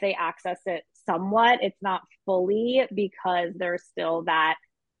 even if they access it somewhat, it's not fully, because there's still that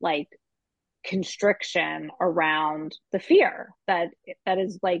like constriction around the fear that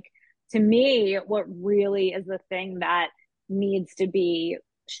is like, to me, what really is the thing that needs to be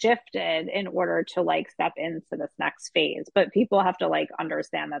shifted in order to like step into this next phase. But people have to like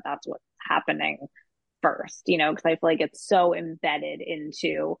understand that that's what's happening first, because I feel like it's so embedded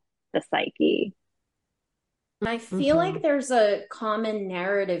into the psyche. I feel like there's a common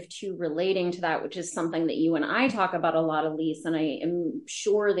narrative to relating to that, which is something that you and I talk about a lot, Alyse, and I am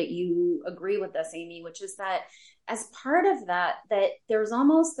sure that you agree with this, Amy, which is that as part of that there's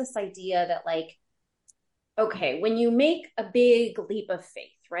almost this idea that like, okay, when you make a big leap of faith,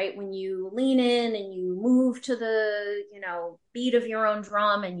 right? When you lean in and you move to the, beat of your own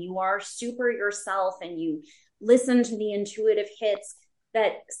drum, and you are super yourself, and you listen to the intuitive hits,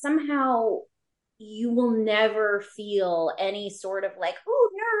 that somehow you will never feel any sort of like, oh,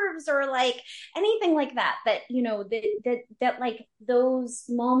 nerves, or like anything like that, that like those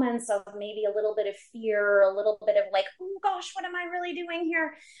moments of maybe a little bit of fear, a little bit of like, oh gosh, what am I really doing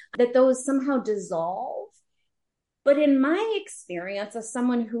here? That those somehow dissolve. But in my experience, as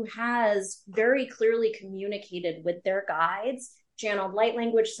someone who has very clearly communicated with their guides, channeled light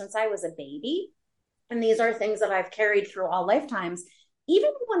language since I was a baby, and these are things that I've carried through all lifetimes,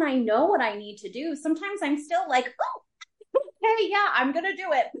 even when I know what I need to do, sometimes I'm still like, oh, okay, yeah, I'm going to do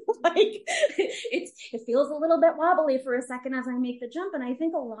it. Like it feels a little bit wobbly for a second as I make the jump. And I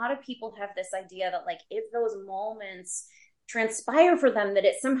think a lot of people have this idea that like, if those moments transpire for them, that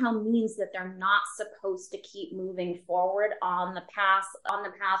it somehow means that they're not supposed to keep moving forward on the path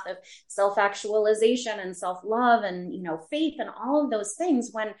of self-actualization and self-love and faith and all of those things,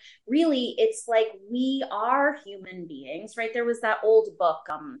 when really it's like we are human beings, right? There was that old book,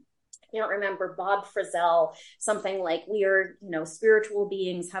 I don't remember, Bob Frizzell, something like we are, spiritual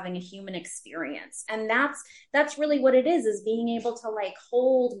beings having a human experience. And that's really what it is being able to like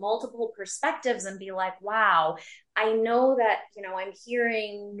hold multiple perspectives and be like, wow, I know that, I'm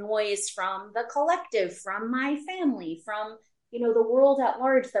hearing noise from the collective, from my family, from, the world at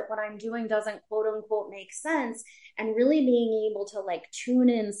large, that what I'm doing doesn't quote unquote make sense. And really being able to like tune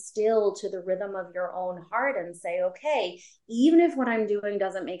in still to the rhythm of your own heart and say, okay, even if what I'm doing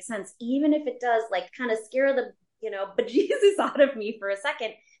doesn't make sense, even if it does like kind of scare the, bejesus out of me for a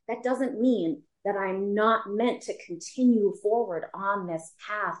second, that doesn't mean that I'm not meant to continue forward on this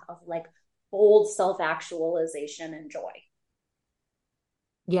path of like bold self-actualization and joy.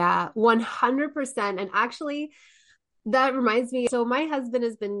 Yeah, 100%. And actually, that reminds me. So my husband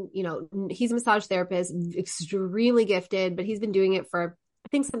has been, he's a massage therapist, extremely gifted, but he's been doing it for, I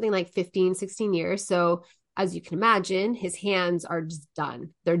think, something like 15, 16 years. So as you can imagine, his hands are just done.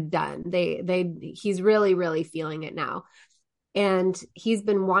 They're done. He's really, really feeling it now. And he's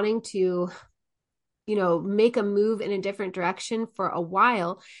been wanting to, make a move in a different direction for a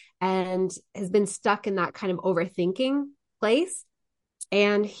while, and has been stuck in that kind of overthinking place.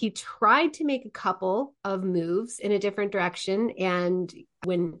 And he tried to make a couple of moves in a different direction. And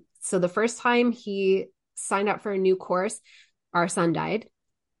the first time he signed up for a new course, our son died.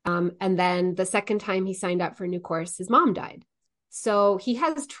 And then the second time he signed up for a new course, his mom died. So he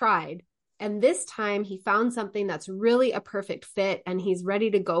has tried. And this time he found something that's really a perfect fit, and he's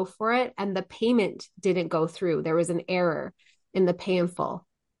ready to go for it. And the payment didn't go through. There was an error in the pay in full.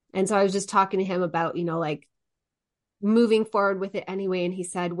 And so I was just talking to him about, like, moving forward with it anyway. And he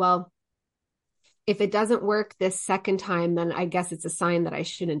said, well, if it doesn't work this second time, then I guess it's a sign that I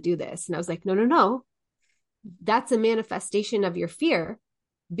shouldn't do this. And I was like, no, that's a manifestation of your fear,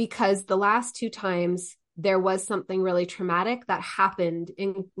 because the last two times there was something really traumatic that happened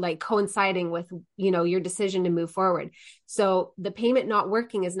in like coinciding with, your decision to move forward. So the payment not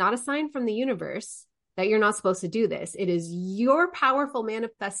working is not a sign from the universe that you're not supposed to do this. It is your powerful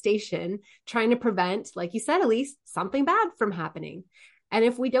manifestation trying to prevent, like you said, Alyse, something bad from happening. And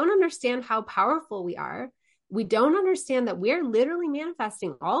if we don't understand how powerful we are, we don't understand that we're literally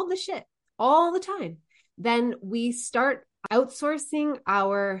manifesting all of the shit all the time, then we start outsourcing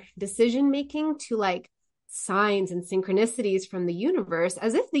our decision-making to like signs and synchronicities from the universe,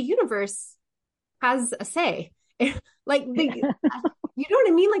 as if the universe has a say. Like you know what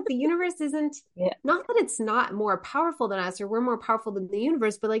I mean? Like the universe isn't, not that it's not more powerful than us or we're more powerful than the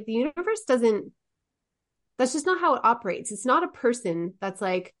universe, but like the universe doesn't, that's just not how it operates. It's not a person that's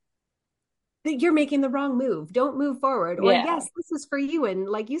like, that you're making the wrong move. Don't move forward. Or Yeah. yes, this is for you. And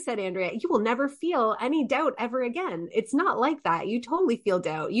like you said, Andrea, you will never feel any doubt ever again. It's not like that. You totally feel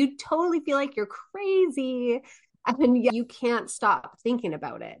doubt. You totally feel like you're crazy. And you can't stop thinking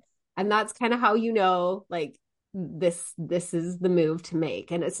about it. And that's kind of how you know, like, this is the move to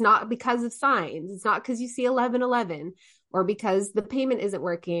make. And it's not because of signs. It's not because you see 1111 or because the payment isn't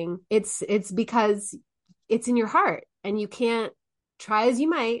working. It's because it's in your heart and you can't try as you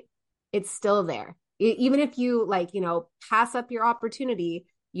might, it's still there. Even if you like, pass up your opportunity,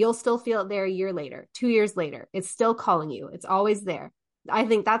 you'll still feel it there a year later, 2 years later. It's still calling you. It's always there. I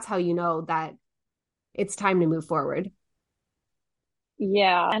think that's how you know that it's time to move forward.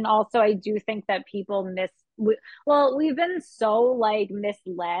 Yeah. And also, I do think that people well, we've been so like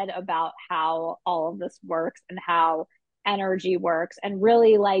misled about how all of this works and how energy works. And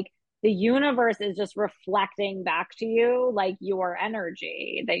really, like, the universe is just reflecting back to you, like, your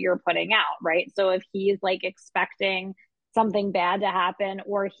energy that you're putting out, right? So if he's like expecting something bad to happen,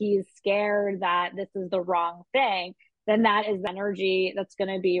 or he's scared that this is the wrong thing, then that is energy that's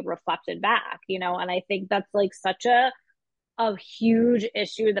going to be reflected back, And I think that's like such a huge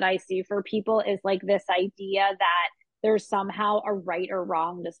issue that I see for people is like this idea that there's somehow a right or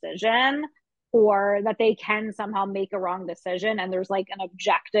wrong decision, or that they can somehow make a wrong decision and there's like an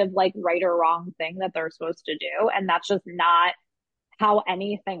objective like right or wrong thing that they're supposed to do, and that's just not how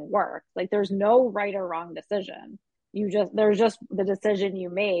anything works. Like, there's no right or wrong decision. There's just the decision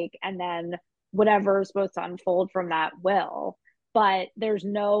you make, and then whatever is supposed to unfold from that will. But there's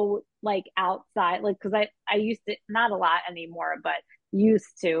no like outside, like, because I used to, not a lot anymore, but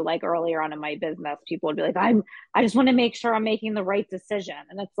used to, like, earlier on in my business, people would be like, I just want to make sure I'm making the right decision.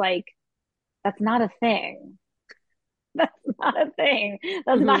 And it's like, that's not a thing. That's not a thing.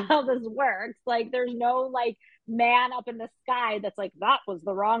 That's not how this works. Like, there's no like man up in the sky that's like, that was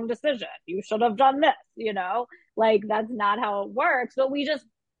the wrong decision. You should have done this. Like, that's not how it works. But we just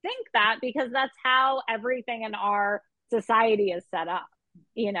think that because that's how everything in our society is set up.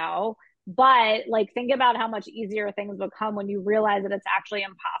 But like, think about how much easier things become when you realize that it's actually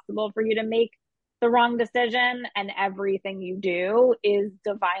impossible for you to make the wrong decision, and everything you do is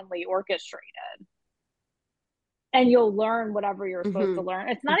divinely orchestrated, and you'll learn whatever you're supposed to learn.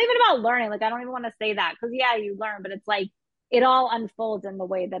 It's not even about learning. Like, I don't even want to say that, because yeah, you learn, but it's like it all unfolds in the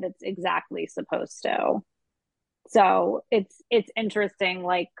way that it's exactly supposed to. So it's interesting,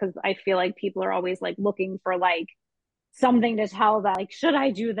 like, because I feel like people are always like looking for like something to tell that, like, should I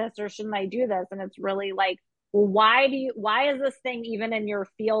do this or shouldn't I do this? And it's really like, well, why is this thing even in your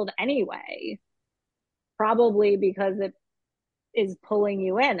field anyway? Probably because it is pulling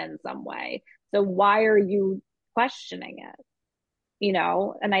you in some way. So why are you questioning it?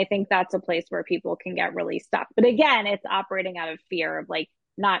 And I think that's a place where people can get really stuck. But again, it's operating out of fear of like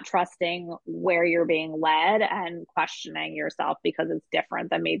not trusting where you're being led and questioning yourself because it's different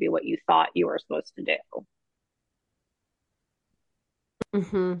than maybe what you thought you were supposed to do.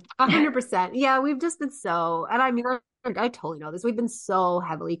 100%. Yeah, we've just been and I mean, I totally know this. We've been so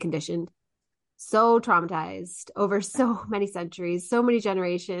heavily conditioned, so traumatized over so many centuries, so many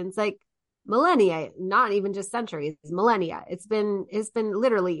generations, like millennia, not even just centuries, millennia. It's been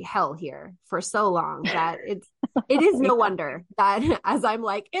literally hell here for so long that it is no wonder that as I'm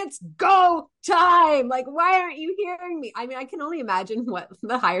like, it's go time. Like, why aren't you hearing me? I mean, I can only imagine what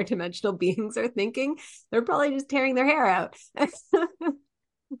the higher dimensional beings are thinking. They're probably just tearing their hair out.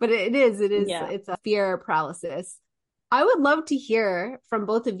 But Yeah. it's a fear paralysis. I would love to hear from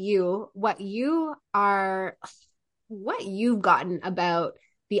both of you what you've gotten about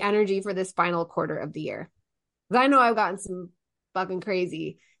the energy for this final quarter of the year. Because I know I've gotten some fucking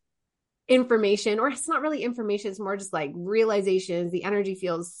crazy information, or it's not really information, it's more just like realizations. The energy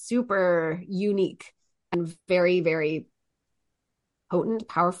feels super unique and very, very potent,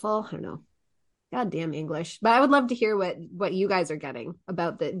 powerful. I don't know. Goddamn English. But I would love to hear what you guys are getting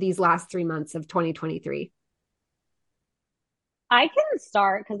about these last 3 months of 2023. I can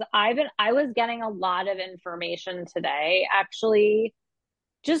start because I was getting a lot of information today, actually,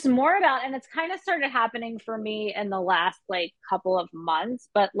 just more about, and it's kind of started happening for me in the last like couple of months,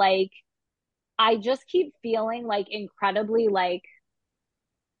 but like I just keep feeling like incredibly, like,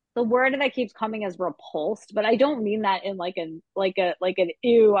 the word that keeps coming is repulsed, but I don't mean that in like an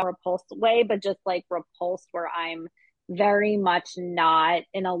ew, I'm repulsed way, but just like repulsed where I'm very much not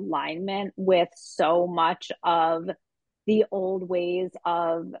in alignment with so much of the old ways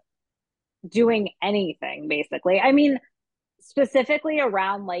of doing anything, basically. I mean, specifically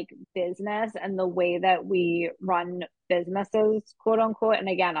around like business and the way that we run businesses, quote unquote. And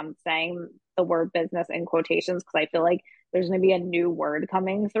again, I'm saying the word business in quotations because I feel like there's going to be a new word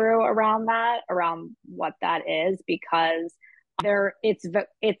coming through around that, around what that is, because there's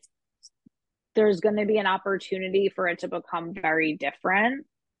going to be an opportunity for it to become very different.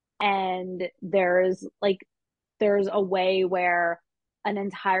 And there's a way where an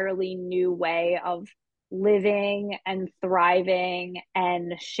entirely new way of living and thriving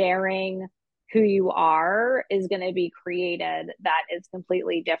and sharing who you are is going to be created that is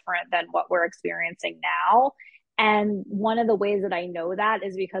completely different than what we're experiencing now. And one of the ways that I know that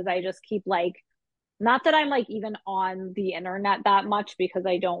is because I just keep not that I'm even on the internet that much, because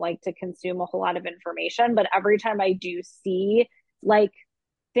I don't like to consume a whole lot of information, but every time I do see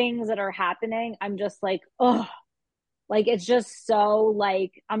things that are happening, I'm just oh, it's just so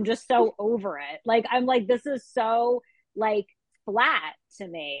I'm just so over it. I'm this is so flat to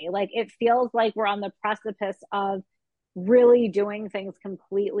me. It feels like we're on the precipice of really doing things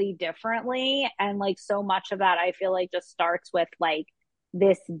completely differently. And so much of that, I feel just starts with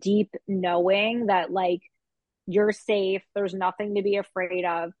this deep knowing that you're safe, there's nothing to be afraid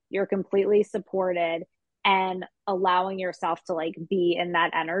of, you're completely supported, and allowing yourself to be in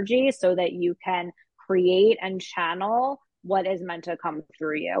that energy so that you can create and channel what is meant to come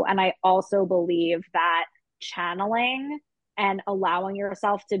through you. And I also believe that channeling and allowing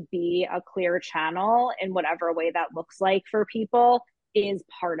yourself to be a clear channel in whatever way that looks like for people is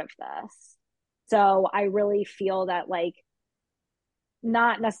part of this. So I really feel that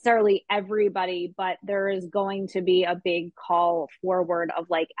not necessarily everybody, but there is going to be a big call forward of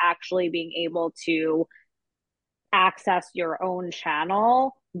actually being able to access your own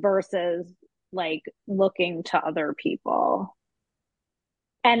channel versus looking to other people,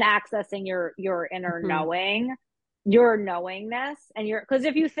 and accessing your inner knowing, your knowingness, and because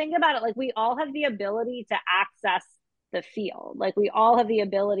if you think about it, we all have the ability to access the field. We all have the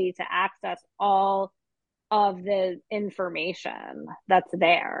ability to access all of the information that's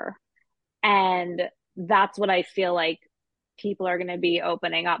there. And that's what I feel people are going to be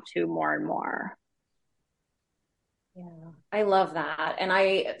opening up to more and more. Yeah, I love that. And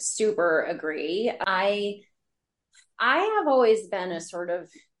I super agree. I have always been a sort of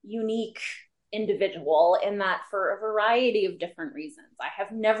unique individual in that, for a variety of different reasons, I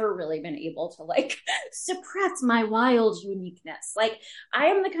have never really been able to suppress my wild uniqueness. I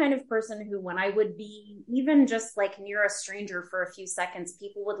am the kind of person who, when I would be even just near a stranger for a few seconds,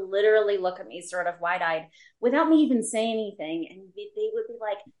 people would literally look at me sort of wide-eyed without me even saying anything, and they would be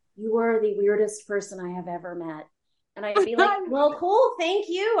like, "You are the weirdest person I have ever met." And I'd be like, "Well, cool, thank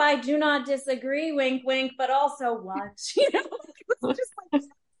you. I do not disagree, wink, wink, but also what?" It was just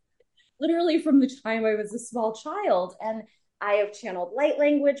literally from the time I was a small child. And I have channeled light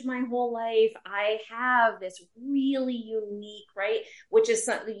language my whole life. I have this really unique, right, which is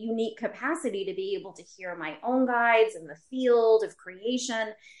the unique capacity to be able to hear my own guides in the field of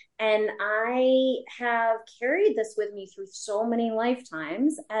creation. And I have carried this with me through so many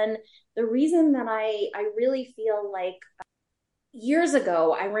lifetimes. And the reason that I really feel years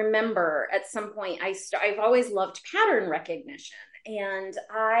ago, I remember at some point, I've always loved pattern recognition. And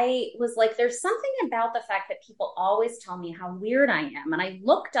I was there's something about the fact that people always tell me how weird I am. And I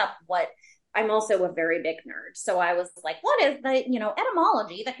looked up I'm also a very big nerd. So I was what is the,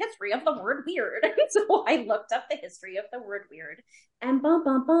 etymology, the history of the word weird? And so I looked up the history of the word weird, and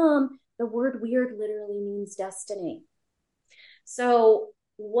the word weird literally means destiny. So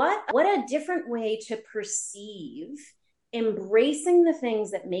what a different way to perceive embracing the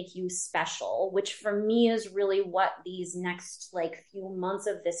things that make you special, which for me is really what these next few months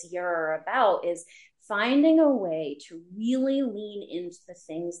of this year are about, is finding a way to really lean into the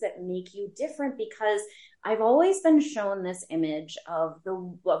things that make you different. Because I've always been shown this image of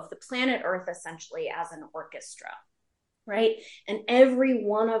the planet Earth essentially as an orchestra, right? And every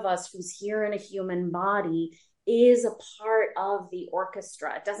one of us who's here in a human body is a part of the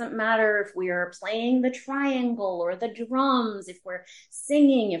orchestra. It doesn't matter if we are playing the triangle or the drums, if we're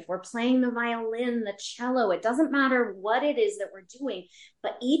singing, if we're playing the violin, the cello, it doesn't matter what it is that we're doing,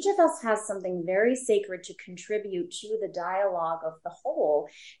 but each of us has something very sacred to contribute to the dialogue of the whole.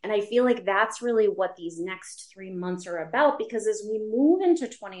 And I feel that's really what these next 3 months are about, because as we move into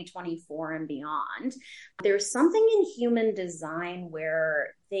 2024 and beyond, there's something in human design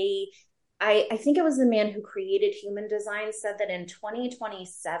where I think it was the man who created human design said that in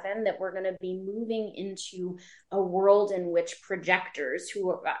 2027 that we're going to be moving into a world in which projectors,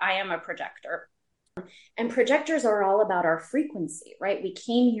 I am a projector, and projectors are all about our frequency, right? We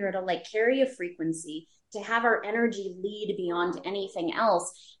came here to carry a frequency, to have our energy lead beyond anything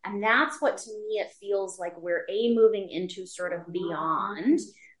else. And that's what, to me, it feels we're moving into sort of beyond,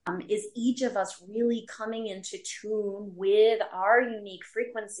 is each of us really coming into tune with our unique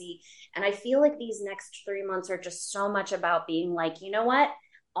frequency. And I feel like these next 3 months are just so much about being like, you know what?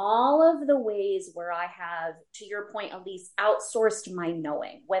 All of the ways where I have, to your point, Alyse, outsourced my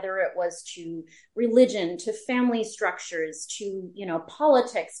knowing, whether it was to religion, to family structures, to,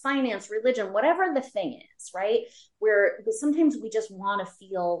 politics, finance, religion, whatever the thing is, right? Where sometimes we just want to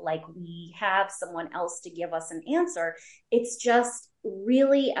feel like we have someone else to give us an answer. It's just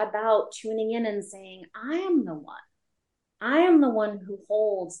really about tuning in and saying, I am the one. I am the one who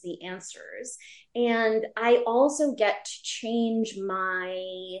holds the answers. And I also get to change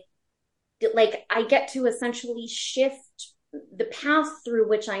I get to essentially shift the path through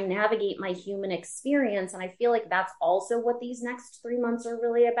which I navigate my human experience. And I feel like that's also what these next 3 months are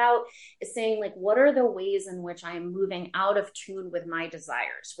really about, is saying, like, what are the ways in which I am moving out of tune with my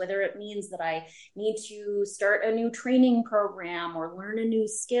desires, whether it means that I need to start a new training program or learn a new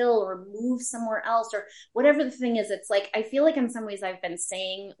skill or move somewhere else or whatever the thing is. It's like, I feel like in some ways I've been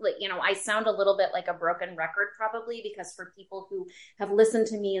saying, like, I sound a little bit like a broken record probably, because for people who have listened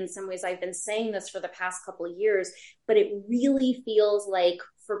to me, in some ways I've been saying this for the past couple of years, but it really feels like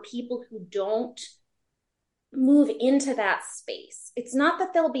for people who don't move into that space, it's not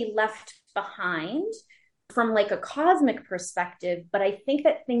that they'll be left behind from like a cosmic perspective, but I think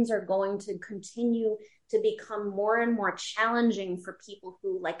that things are going to continue to become more and more challenging for people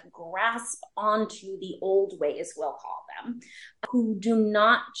who like grasp onto the old ways, we'll call them, who do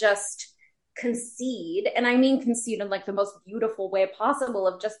not just concede, and I mean concede in like the most beautiful way possible,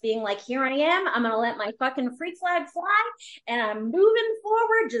 of just being like, here I am, I'm gonna let my fucking freak flag fly and I'm moving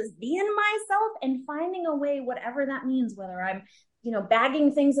forward, just being myself and finding a way, whatever that means, whether I'm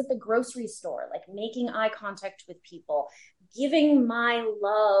bagging things at the grocery store, like making eye contact with people, giving my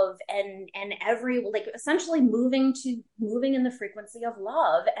love, and every, like, essentially moving in the frequency of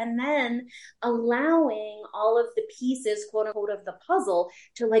love, and then allowing all of the pieces, quote unquote, of the puzzle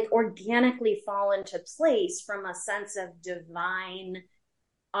to like organically fall into place from a sense of divine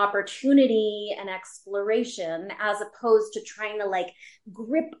opportunity and exploration, as opposed to trying to like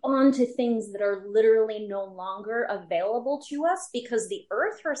grip onto things that are literally no longer available to us, because the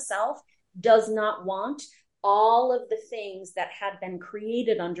earth herself does not want all of the things that had been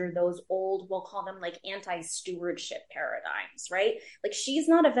created under those old, we'll call them like anti-stewardship paradigms, right? Like, she's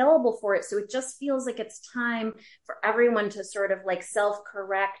not available for it. So it just feels like it's time for everyone to sort of like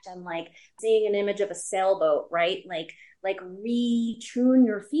self-correct, and like seeing an image of a sailboat, right? Like retune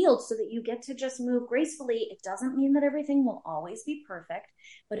your field so that you get to just move gracefully. It doesn't mean that everything will always be perfect,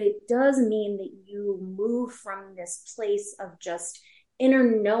 but it does mean that you move from this place of just inner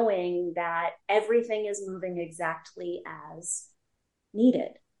knowing that everything is moving exactly as needed.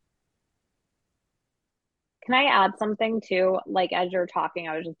 Can I add something too? Like, as you're talking,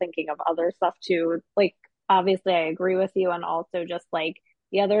 I was just thinking of other stuff too. Like, obviously, I agree with you. And also, just like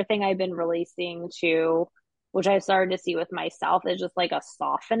the other thing I've been really seeing too, which I started to see with myself, is just like a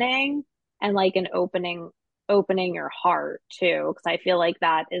softening and like an opening your heart too. Cause I feel like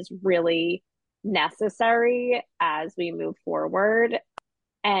that is really necessary as we move forward.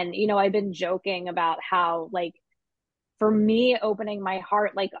 And, I've been joking about how, like, for me, opening my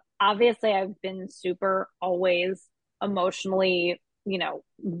heart, like, obviously, I've been super always emotionally,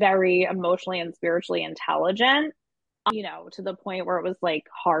 very emotionally and spiritually intelligent, to the point where it was like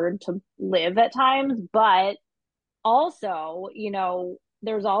hard to live at times. But also,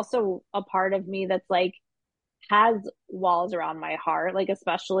 there's also a part of me that's like, has walls around my heart, like,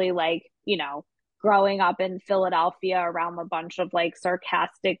 especially like, growing up in Philadelphia around a bunch of like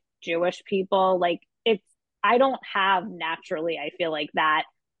sarcastic Jewish people. Like, I don't have naturally, I feel like that,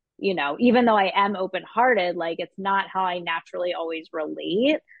 even though I am open hearted, like, it's not how I naturally always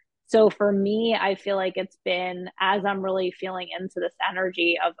relate. So for me, I feel like it's been, as I'm really feeling into this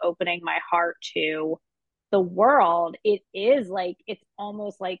energy of opening my heart to the world, it is like, it's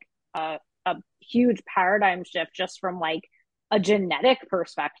almost like a huge paradigm shift just from like a genetic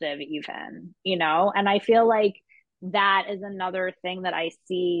perspective, even, and I feel like that is another thing that I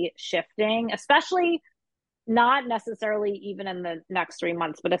see shifting, especially not necessarily even in the next 3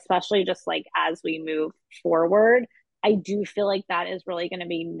 months, but especially just like as we move forward. I do feel like that is really going to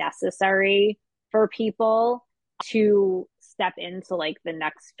be necessary for people to step into like the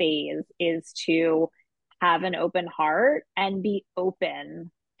next phase, is to have an open heart and be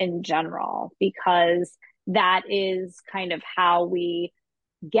open in general, because that is kind of how we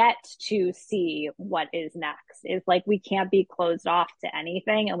get to see what is next. Is like, we can't be closed off to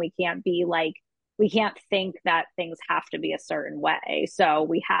anything, and we can't be like, we can't think that things have to be a certain way. So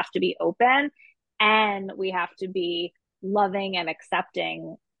we have to be open, and we have to be loving and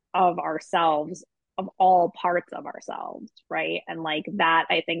accepting of ourselves, of all parts of ourselves, right? And like that,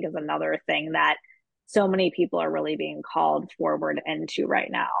 I think, is another thing that so many people are really being called forward into right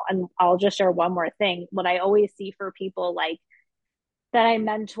now. And I'll just share one more thing. What I always see for people like that I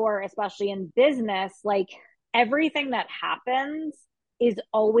mentor, especially in business, like everything that happens is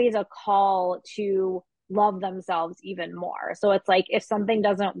always a call to love themselves even more. So it's like if something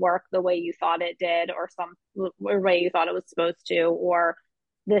doesn't work the way you thought it did, or some way you thought it was supposed to, or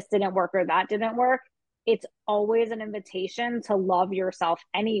this didn't work or that didn't work, it's always an invitation to love yourself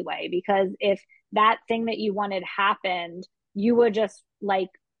anyway. Because if that thing that you wanted happened, you would just like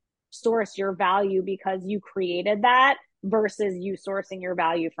source your value because you created that versus you sourcing your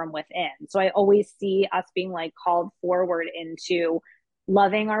value from within. So I always see us being like called forward into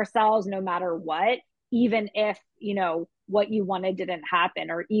loving ourselves no matter what, even if, you know, what you wanted didn't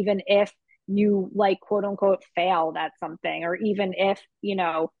happen, or even if you like quote unquote failed at something, or even if, you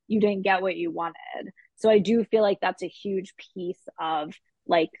know, you didn't get what you wanted. So I do feel like that's a huge piece of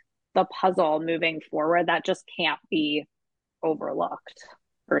like the puzzle moving forward that just can't be overlooked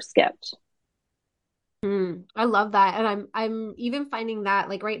or skipped. I love that. And I'm even finding that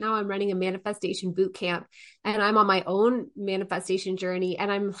like right now I'm running a manifestation boot camp and I'm on my own manifestation journey,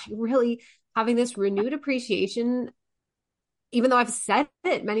 and I'm really having this renewed appreciation, even though I've said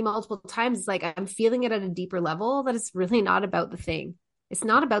it many multiple times. It's like I'm feeling it at a deeper level, that it's really not about the thing. It's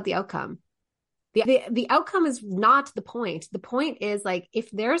not about the outcome. The outcome is not the point. The point is like if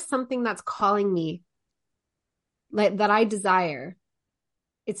there's something that's calling me like that I desire,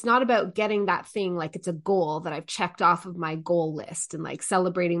 it's not about getting that thing like it's a goal that I've checked off of my goal list and like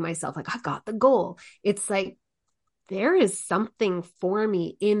celebrating myself like I got the goal. It's like there is something for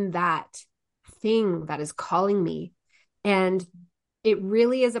me in that thing that is calling me, and it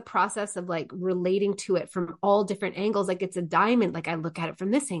really is a process of like relating to it from all different angles. Like it's a diamond. Like I look at it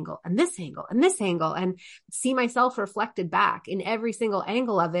from this angle and this angle and this angle and see myself reflected back in every single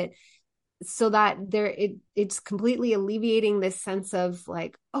angle of it, so that it's completely alleviating this sense of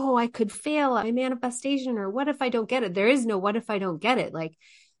like, oh, I could fail at my manifestation, or what if I don't get it? There is no what if I don't get it. Like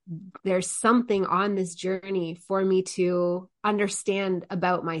there's something on this journey for me to understand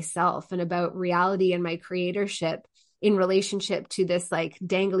about myself and about reality and my creatorship in relationship to this like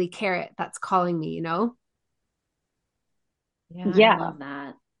dangly carrot that's calling me, you know? Yeah, I love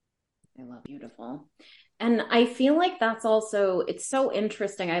that. I love beautiful. And I feel like that's also, it's so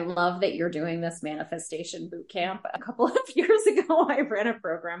interesting. I love that you're doing this manifestation boot camp. A couple of years ago, I ran a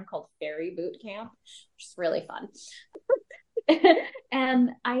program called Fairy Boot Camp, which is really fun.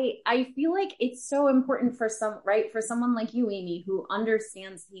 And I feel like it's so important for for someone like you, Amy, who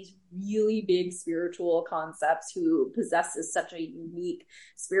understands these really big spiritual concepts, who possesses such a unique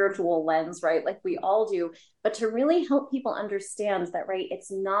spiritual lens, right? Like we all do, but to really help people understand that, right,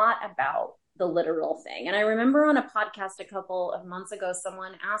 it's not about the literal thing. And I remember on a podcast a couple of months ago,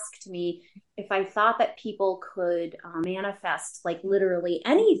 someone asked me if I thought that people could manifest like literally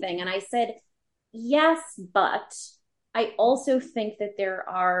anything. And I said, yes, but I also think that there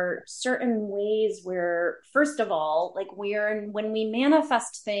are certain ways where, first of all, like when we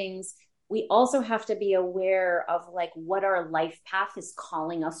manifest things, we also have to be aware of like what our life path is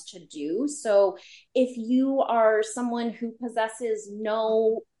calling us to do. So if you are someone who possesses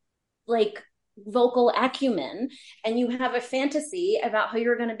no like vocal acumen and you have a fantasy about how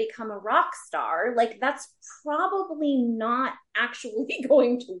you're going to become a rock star, like that's probably not actually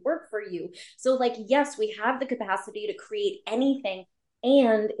going to work for you. So like, yes, we have the capacity to create anything,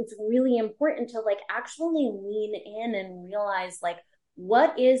 and it's really important to like actually lean in and realize like,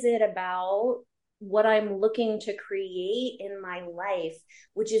 what is it about what I'm looking to create in my life,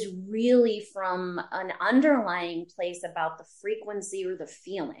 which is really from an underlying place about the frequency or the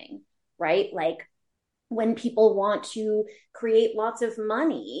feeling, right? Like when people want to create lots of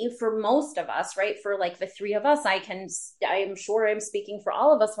money, for most of us, right? For like the three of us, I'm sure I'm speaking for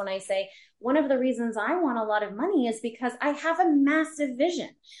all of us when I say one of the reasons I want a lot of money is because I have a massive vision.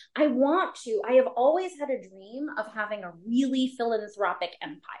 I have always had a dream of having a really philanthropic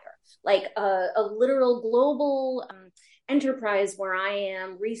empire, like a literal global enterprise where I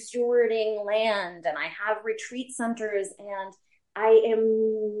am restewarding land and I have retreat centers and I am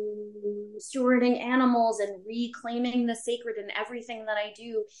stewarding animals and reclaiming the sacred in everything that I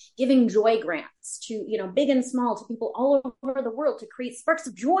do, giving joy grants to, you know, big and small, to people all over the world to create sparks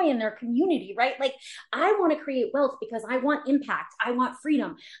of joy in their community, right? Like I want to create wealth because I want impact. I want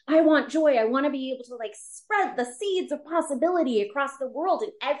freedom. I want joy. I want to be able to like spread the seeds of possibility across the world in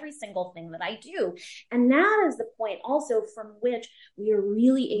every single thing that I do. And that is the point also from which we are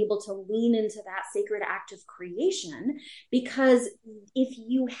really able to lean into that sacred act of creation, because because if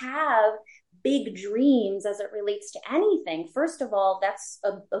you have big dreams as it relates to anything, first of all, that's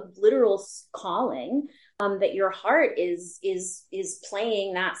a literal calling, that your heart is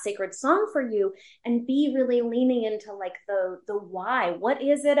playing that sacred song for you, and be really leaning into like the why. What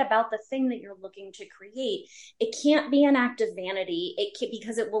is it about the thing that you're looking to create? It can't be an act of vanity.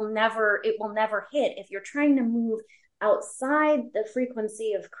 Because it will never hit. If you're trying to move outside the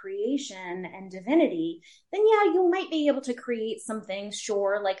frequency of creation and divinity, then yeah, you might be able to create some things.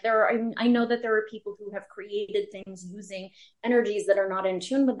 Sure, like I know that there are people who have created things using energies that are not in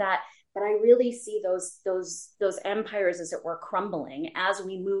tune with that, but I really see those empires, as it were, crumbling as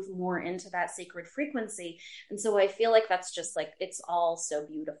we move more into that sacred frequency. And so I feel like that's just like, it's all so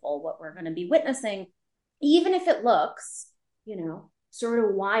beautiful what we're going to be witnessing, even if it looks, sort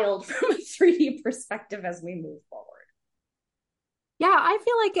of wild from a 3D perspective as we move forward. Yeah, I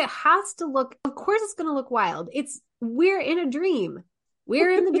feel like it has to look, of course it's going to look wild. We're in a dream.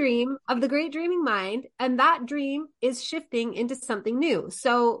 We're in the dream of the great dreaming mind, and that dream is shifting into something new.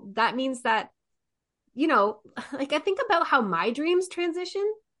 So that means that, like I think about how my dreams transition.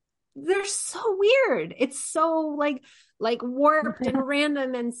 They're so weird. It's so like warped and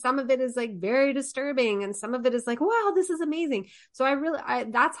random, and some of it is like very disturbing, and some of it is like, wow, this is amazing. So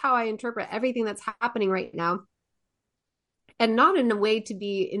that's how I interpret everything that's happening right now. And not in a way to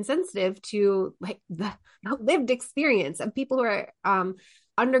be insensitive to like the lived experience of people who are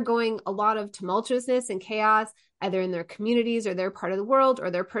undergoing a lot of tumultuousness and chaos, either in their communities or their part of the world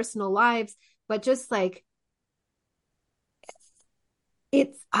or their personal lives. But just like,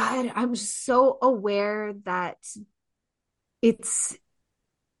 I'm so aware that it's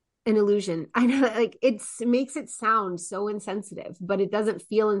an illusion. I know that like it makes it sound so insensitive, but it doesn't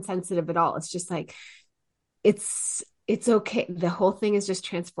feel insensitive at all. It's just like, it's okay. The whole thing is just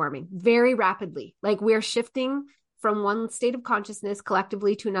transforming very rapidly. Like we're shifting from one state of consciousness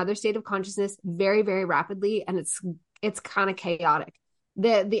collectively to another state of consciousness very, very rapidly. And it's kind of chaotic.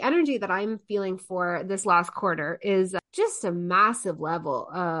 The energy that I'm feeling for this last quarter is just a massive level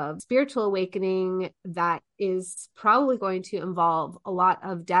of spiritual awakening that is probably going to involve a lot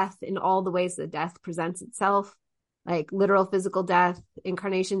of death in all the ways that death presents itself, like literal physical death,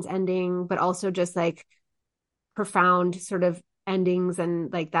 incarnations ending, but also just like profound sort of endings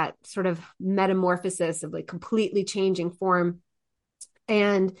and like that sort of metamorphosis of like completely changing form.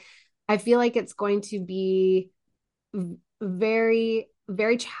 And I feel like it's going to be very,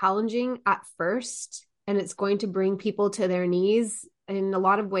 very challenging at first. And it's going to bring people to their knees in a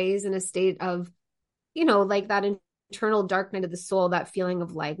lot of ways, in a state of, like that internal dark night of the soul, that feeling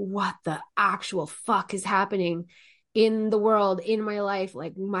of like, what the actual fuck is happening in the world, in my life?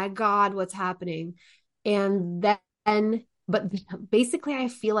 Like, my God, what's happening? And then, but basically I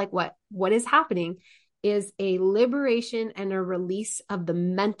feel like what is happening is a liberation and a release of the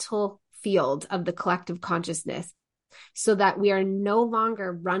mental field of the collective consciousness, so that we are no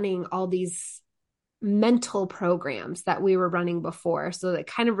longer running all these mental programs that we were running before. So that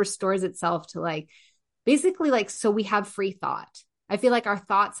kind of restores itself to like, basically like, so we have free thought. I feel like our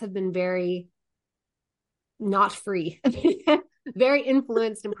thoughts have been very not free, very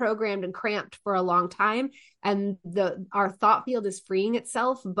influenced and programmed and cramped for a long time. And our thought field is freeing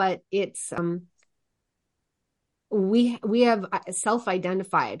itself, but it's, we have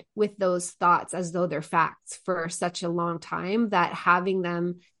self-identified with those thoughts as though they're facts for such a long time that having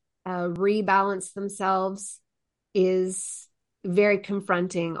them rebalance themselves is very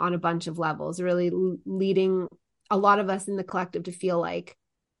confronting on a bunch of levels, really leading a lot of us in the collective to feel like,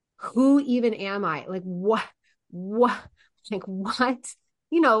 who even am I? Like, what, like, what,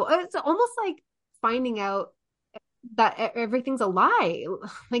 it's almost like finding out that everything's a lie.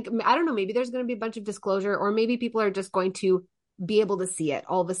 Like, I don't know, maybe there's going to be a bunch of disclosure, or maybe people are just going to be able to see it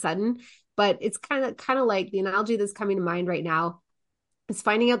all of a sudden. But it's kind of like the analogy that's coming to mind right now is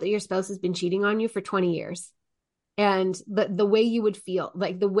finding out that your spouse has been cheating on you for 20 years. And the way you would feel,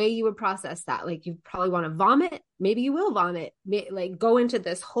 like the way you would process that, like you probably want to vomit. Maybe you will vomit, like go into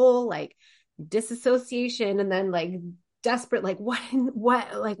this whole like disassociation, and then like desperate, like what, and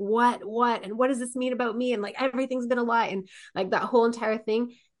what does this mean about me? And like everything's been a lie, and like that whole entire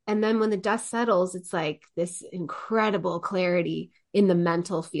thing. And then when the dust settles, it's like this incredible clarity in the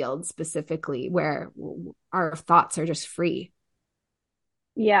mental field specifically, where our thoughts are just free.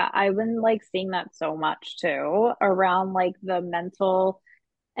 Yeah, I've been like seeing that so much too, around like the mental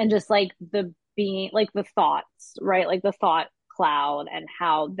and just like the being, like the thoughts, right? Like the thought cloud, and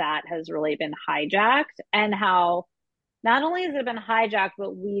how that has really been hijacked, and how not only has it been hijacked,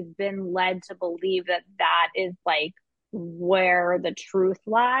 but we've been led to believe that that is like where the truth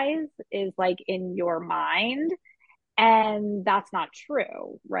lies, is like in your mind. And that's not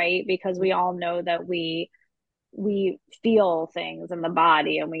true, right? Because we all know that we feel things in the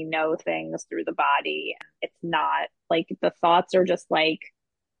body and we know things through the body. It's not like the thoughts are just like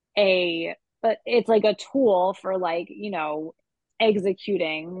a, but it's like a tool for like,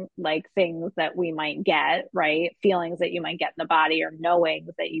 executing like things that we might get, right? Feelings that you might get in the body or knowings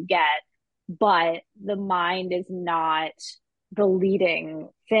that you get. But the mind is not the leading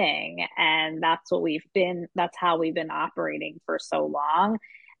thing. And that's how we've been operating for so long.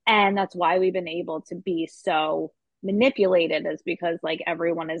 And that's why we've been able to be so manipulated, is because like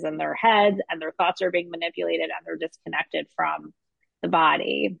everyone is in their heads and their thoughts are being manipulated and they're disconnected from the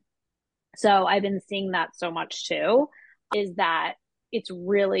body. So I've been seeing that so much too, is that it's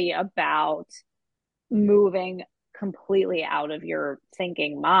really about moving completely out of your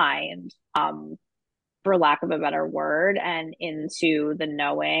thinking mind, for lack of a better word, and into the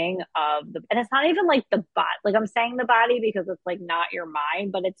knowing of and it's not even like the body, like I'm saying the body because it's like not your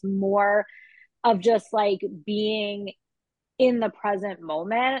mind, but it's more of just like being in the present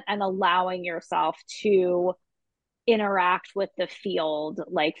moment and allowing yourself to interact with the field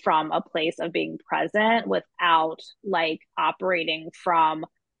like from a place of being present without like operating from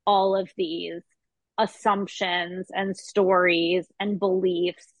all of these assumptions and stories and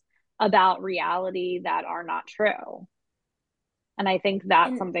beliefs about reality that are not true. And I think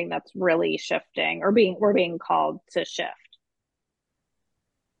that's something that's really shifting, or we're being called to shift.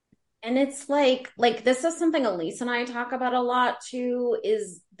 And it's like this is something Alyse and I talk about a lot too,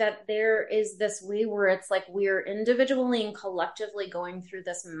 is that there is this way where it's like we're individually and collectively going through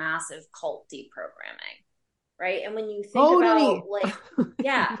this massive cult deprogramming, right? And when you think about like,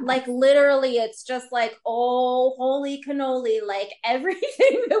 yeah, like literally it's just like, oh, holy cannoli, like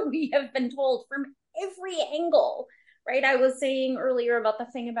everything that we have been told from every angle, right? I was saying earlier about the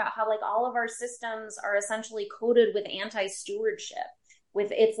thing about how like all of our systems are essentially coded with anti-stewardship.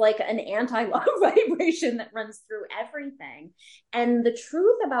 It's like an anti-love vibration that runs through everything. And the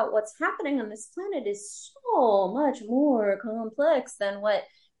truth about what's happening on this planet is so much more complex than what,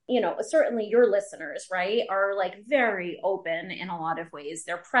 certainly your listeners, right, are like very open in a lot of ways.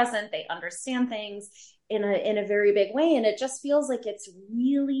 They're present, they understand things in a very big way. And it just feels like it's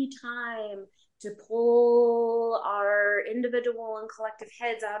really time to pull our individual and collective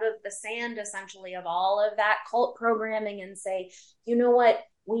heads out of the sand, essentially, of all of that cult programming and say, you know what?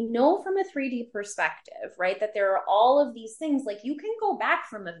 We know from a 3D perspective, right, that there are all of these things. Like you can go back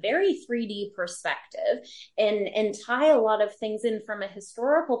from a very 3D perspective and tie a lot of things in from a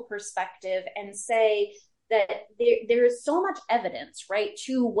historical perspective and say that there is so much evidence, right,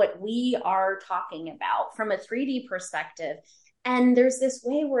 to what we are talking about from a 3D perspective. And there's this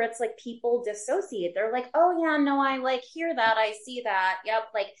way where it's like people dissociate. They're like, oh yeah, no, I like hear that. I see that. Yep.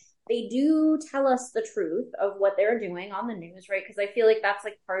 Like they do tell us the truth of what they're doing on the news, right? Because I feel like that's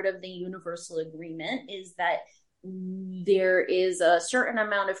like part of the universal agreement, is that there is a certain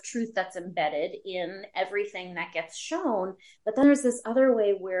amount of truth that's embedded in everything that gets shown. But then there's this other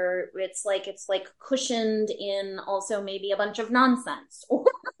way where it's like cushioned in also maybe a bunch of nonsense or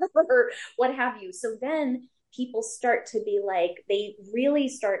what have you. So then people start to be like, they really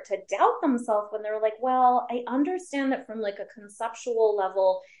start to doubt themselves when they're like, well, I understand that from like a conceptual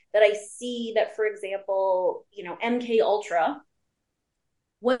level, that I see that, for example, MK Ultra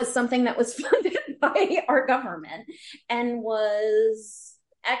was something that was funded by our government and was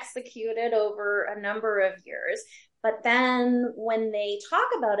executed over a number of years. But then when they talk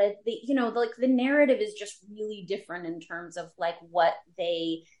about it, the narrative is just really different in terms of like what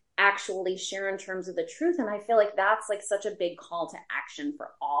they actually share in terms of the truth. And I feel like that's like such a big call to action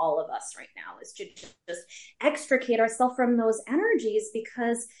for all of us right now, is to just extricate ourselves from those energies,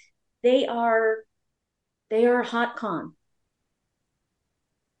 because they are hot con.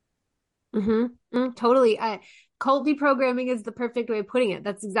 Totally. Cult deprogramming is the perfect way of putting it.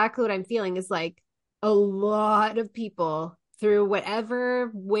 That's exactly what I'm feeling, is like a lot of people, through whatever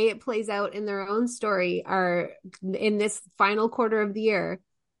way it plays out in their own story, are in this final quarter of the year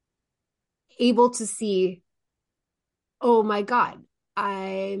able to see, oh my God,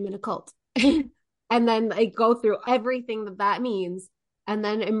 I'm in a cult. And then like go through everything that means, and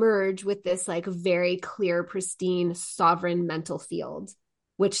then emerge with this like very clear, pristine, sovereign mental field,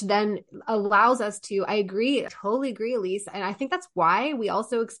 which then allows us to, I totally agree, Alyse. And I think that's why we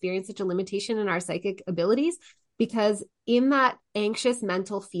also experience such a limitation in our psychic abilities, because in that anxious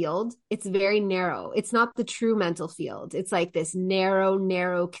mental field, it's very narrow. It's not the true mental field. It's like this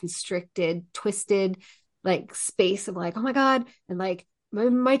narrow, constricted, twisted, like space of like, oh my God. And like,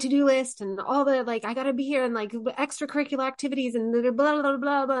 my to-do list and all the, like, I gotta be here and like extracurricular activities and blah, blah,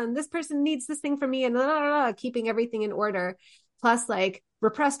 blah, blah, and this person needs this thing from me and blah, blah, blah, keeping everything in order. Plus like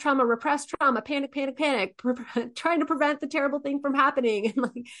repressed trauma, panic, panic, panic, trying to prevent the terrible thing from happening.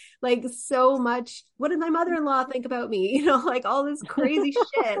 And like so much, what did my mother-in-law think about me? You know, like all this crazy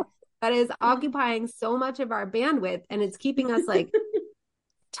shit that is occupying so much of our bandwidth, and it's keeping us like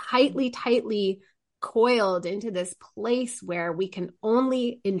tightly coiled into this place where we can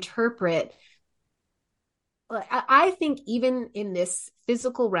only interpret. I think even in this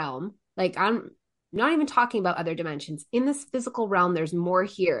physical realm, like I'm not even talking about other dimensions, in this physical realm, there's more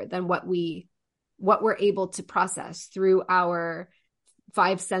here than what we're able to process through our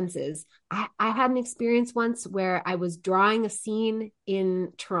five senses. I had an experience once where I was drawing a scene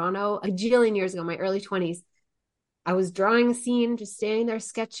in Toronto a jillion years ago, my early 20s. I was drawing a scene, just standing there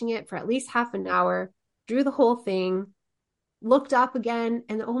sketching it for at least half an hour, drew the whole thing, looked up again,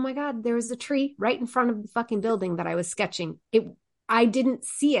 and oh my God, there was a tree right in front of the fucking building that I was sketching. I didn't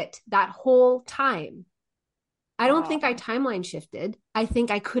see it that whole time. I don't think I timeline shifted. I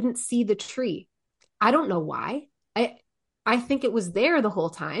think I couldn't see the tree. I don't know why. I think it was there the whole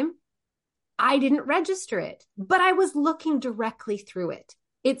time. I didn't register it, but I was looking directly through it.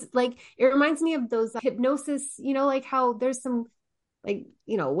 It's like, it reminds me of those hypnosis, you know, like how there's some, like,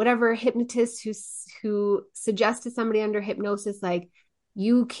 you know, whatever hypnotist who suggests to somebody under hypnosis, like,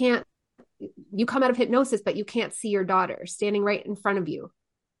 you come out of hypnosis, but you can't see your daughter standing right in front of you,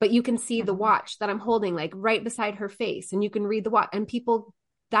 but you can see the watch that I'm holding, like right beside her face, and you can read the watch. And people,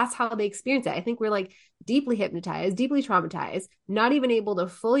 that's how they experience it. I think we're like deeply hypnotized, deeply traumatized, not even able to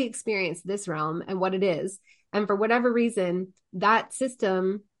fully experience this realm and what it is. And for whatever reason, that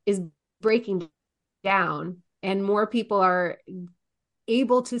system is breaking down, and more people are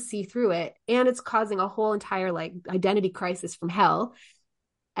able to see through it. And it's causing a whole entire like identity crisis from hell.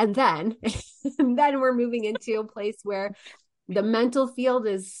 And then, and then we're moving into a place where the mental field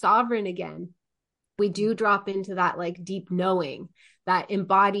is sovereign again. We do drop into that like deep knowing, that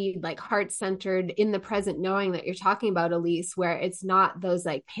embodied, like heart-centered, in the present knowing that you're talking about, Alyse, where it's not those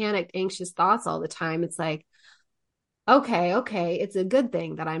like panicked, anxious thoughts all the time. It's like, okay, it's a good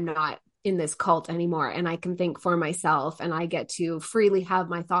thing that I'm not in this cult anymore, and I can think for myself, and I get to freely have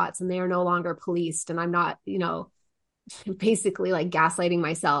my thoughts, and they are no longer policed, and I'm not, you know, basically like gaslighting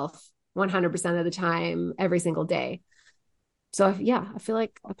myself 100% of the time every single day. So yeah, I feel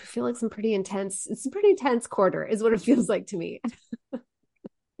like it's a pretty intense quarter is what it feels like to me.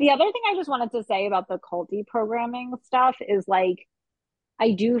 The other thing I just wanted to say about the culty programming stuff is like,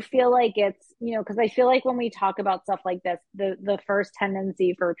 I do feel like it's, you know, because I feel like when we talk about stuff like this, the first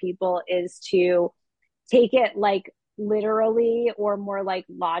tendency for people is to take it like literally or more like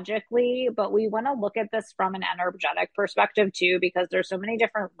logically, but we want to look at this from an energetic perspective too, because there's so many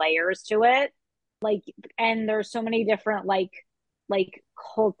different layers to it. Like, and there's so many different like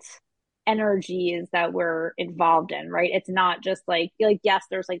cult energies that we're involved in, right? It's not just like yes,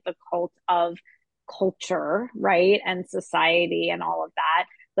 there's like the cult of culture, right? And society and all of that.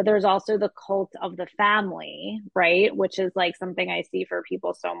 But there's also the cult of the family, right? Which is like something I see for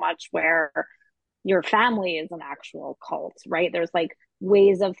people so much, where your family is an actual cult, right? There's like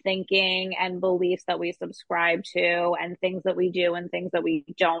ways of thinking and beliefs that we subscribe to, and things that we do and things that we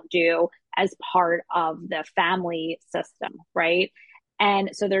don't do as part of the family system, right? And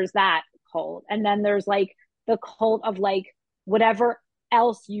so there's that cult. And then there's like the cult of like whatever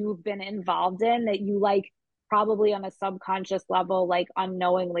else you've been involved in that you like probably on a subconscious level, like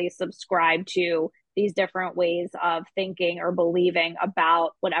unknowingly subscribe to these different ways of thinking or believing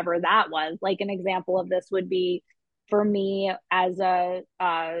about whatever that was. Like an example of this would be for me as a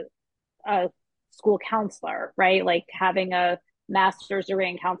school counselor, right? Like having a master's degree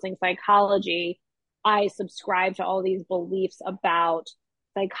in counseling psychology, I subscribe to all these beliefs about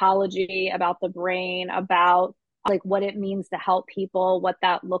psychology, about the brain, about like what it means to help people, what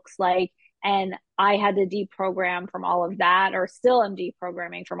that looks like. And I had to deprogram from all of that, or still am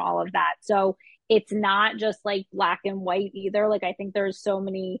deprogramming from all of that. So it's not just like black and white either. Like I think there's so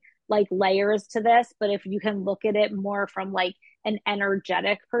many like layers to this, but if you can look at it more from like an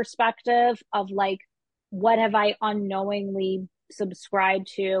energetic perspective of like, what have I unknowingly subscribed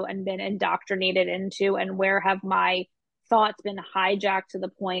to and been indoctrinated into, and where have my thoughts been hijacked to the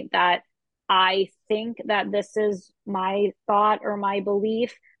point that I think that this is my thought or my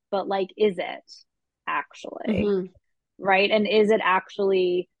belief, but like, is it actually? Mm-hmm. Right? And is it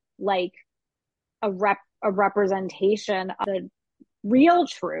actually like a representation of the real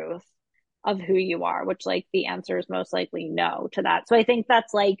truth of who you are, which like the answer is most likely no to that. So I think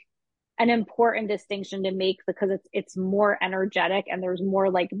that's like, an important distinction to make because it's more energetic and there's more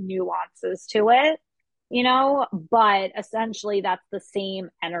like nuances to it, you know, but essentially that's the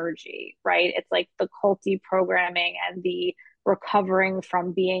same energy, right? It's like the culty programming and the recovering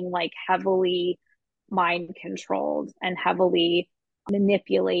from being like heavily mind controlled and heavily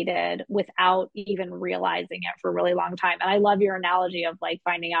manipulated without even realizing it for a really long time. And I love your analogy of like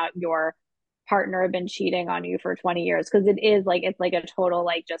finding out your partner had been cheating on you for 20 years because it is like it's like a total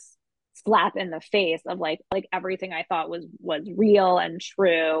like just slap in the face of like everything I thought was real and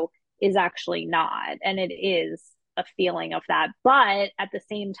true is actually not. And it is a feeling of that. But at the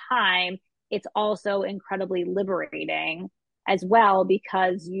same time, it's also incredibly liberating as well,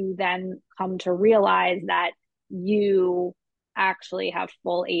 because you then come to realize that you actually have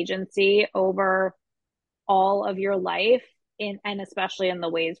full agency over all of your life and especially in the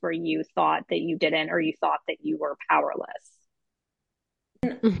ways where you thought that you didn't, or you thought that you were powerless.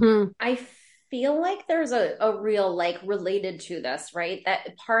 Mm-hmm. I feel like there's a real like related to this, right?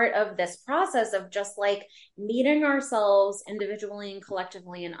 That part of this process of just like meeting ourselves individually and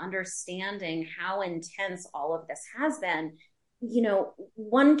collectively and understanding how intense all of this has been, you know,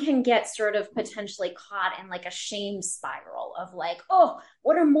 one can get sort of potentially caught in like a shame spiral of like, oh,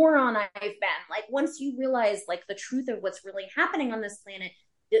 what a moron I've been. Like once you realize like the truth of what's really happening on this planet,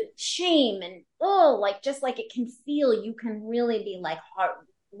 the shame and oh, like just like it can feel, you can really be like hard.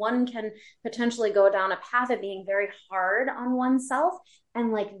 One can potentially go down a path of being very hard on oneself.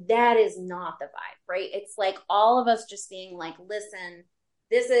 And like that is not the vibe, right? It's like all of us just being like, listen,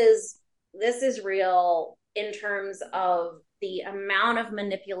 this is real in terms of the amount of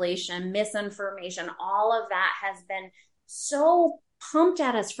manipulation, misinformation, all of that has been so pumped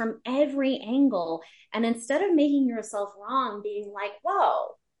at us from every angle. And instead of making yourself wrong, being like,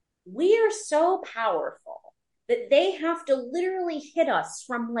 whoa, we are so powerful that they have to literally hit us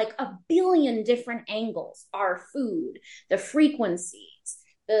from like a billion different angles, our food, the frequencies,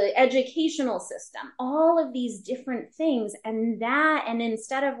 the educational system, all of these different things. And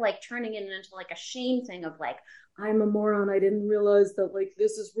instead of like turning it into like a shame thing of like, I'm a moron, I didn't realize that like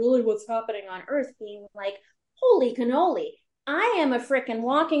this is really what's happening on earth, being like, holy cannoli, I am a freaking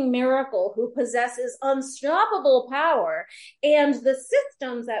walking miracle who possesses unstoppable power, and the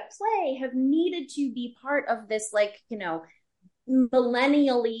systems at play have needed to be part of this, like, you know,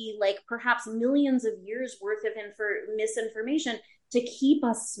 millennially, like perhaps millions of years worth of misinformation to keep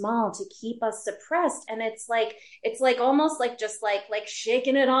us small, to keep us suppressed. And it's like almost like just like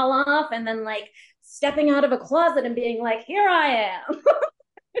shaking it all off and then like stepping out of a closet and being like, here I am.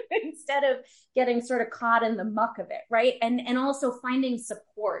 Instead of getting sort of caught in the muck of it, right? And also finding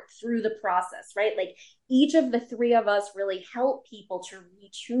support through the process, right? Like each of the three of us really help people to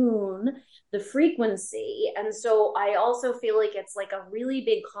retune the frequency. And so I also feel like it's like a really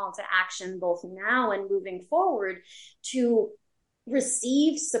big call to action, both now and moving forward, to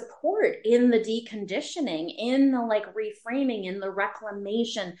receive support in the deconditioning, in the like reframing, in the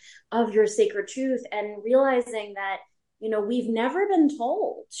reclamation of your sacred truth, and realizing that, you know, we've never been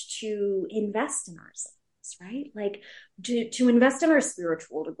told to invest in ourselves, right? Like to invest in our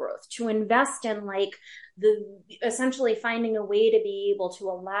spiritual growth, to invest in like essentially finding a way to be able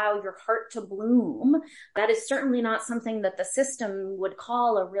to allow your heart to bloom. That is certainly not something that the system would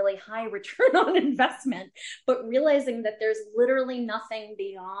call a really high return on investment, but realizing that there's literally nothing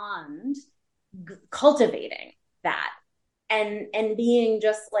beyond cultivating that and being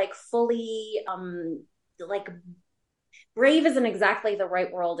just like fully like brave isn't exactly the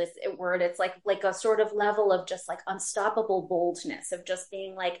right word. It's like a sort of level of just like unstoppable boldness of just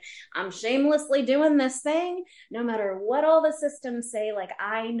being like, I'm shamelessly doing this thing, no matter what all the systems say. Like,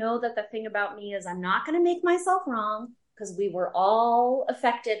 I know that the thing about me is I'm not going to make myself wrong, because we were all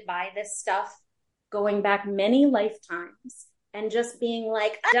affected by this stuff going back many lifetimes, and just being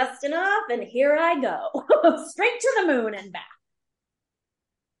like, just enough, and here I go straight to the moon and back.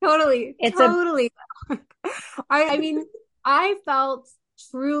 Totally. I mean, I felt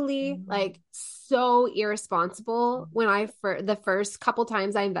truly like so irresponsible when the first couple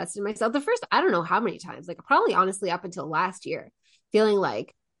times I invested in myself. The first, I don't know how many times, like probably honestly up until last year, feeling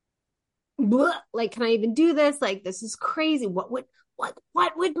like, like, can I even do this? Like, this is crazy. What would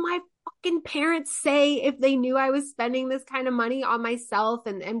my fucking parents say if they knew I was spending this kind of money on myself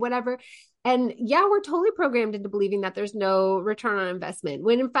and whatever? And yeah, we're totally programmed into believing that there's no return on investment,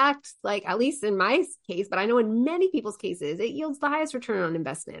 when in fact, like at least in my case, but I know in many people's cases, it yields the highest return on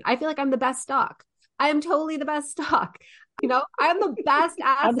investment. I feel like I'm the best stock. I am totally the best stock. I'm the best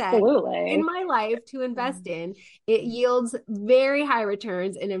asset in Absolutely. my life to invest in. It yields very high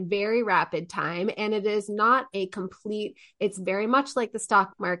returns in a very rapid time. And it is not a complete, it's very much like the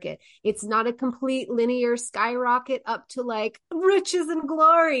stock market. It's not a complete linear skyrocket up to like riches and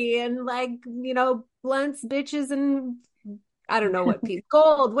glory and like, blunts, bitches, and I don't know what piece,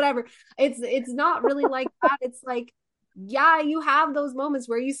 gold, whatever. It's not really like that. It's like, yeah, you have those moments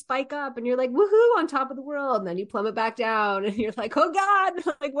where you spike up and you're like, woohoo, on top of the world. And then you plummet back down and you're like, oh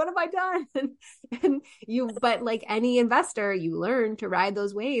God, like, what have I done? But like any investor, you learn to ride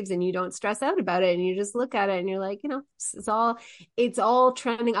those waves and you don't stress out about it. And you just look at it and you're like, it's all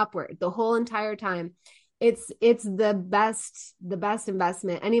trending upward the whole entire time. It's the best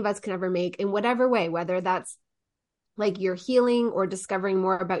investment any of us can ever make in whatever way, whether that's like you're healing or discovering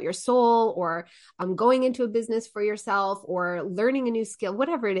more about your soul or going into a business for yourself or learning a new skill,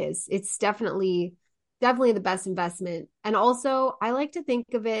 whatever it is, it's definitely the best investment. And also I like to think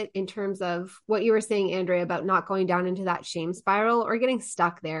of it in terms of what you were saying, Andrea, about not going down into that shame spiral or getting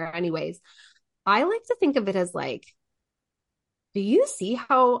stuck there anyways. I like to think of it as like, do you see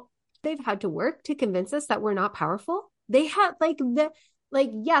how they've had to work to convince us that we're not powerful? They had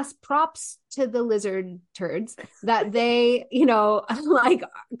yes, props to the lizard turds that they, like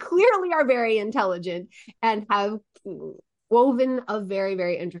clearly are very intelligent and have woven a very,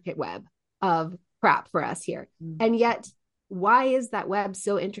 very intricate web of crap for us here. And yet, why is that web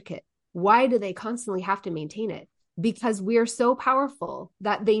so intricate? Why do they constantly have to maintain it? Because we're so powerful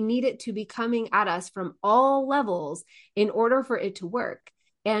that they need it to be coming at us from all levels in order for it to work.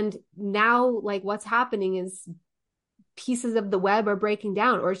 And now, like, what's happening is pieces of the web are breaking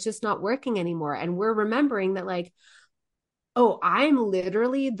down or it's just not working anymore. And we're remembering that, like, oh, I'm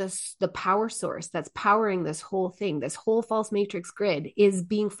literally the power source that's powering this whole thing. This whole false matrix grid is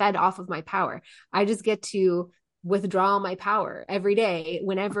being fed off of my power. I just get to withdraw my power every day.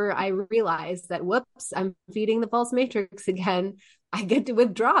 Whenever I realize that, whoops, I'm feeding the false matrix again, I get to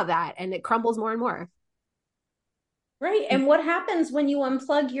withdraw that and it crumbles more and more. Right. And what happens when you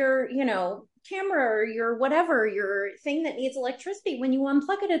unplug your, camera or your whatever, your thing that needs electricity? When you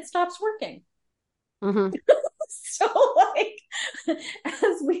unplug it, it stops working. Mm-hmm. So, like,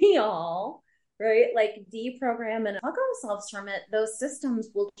 as we all, right, like deprogram and plug ourselves from it, those systems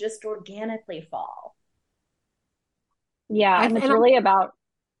will just organically fall. Yeah. And it's really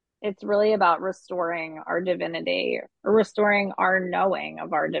about restoring our divinity or restoring our knowing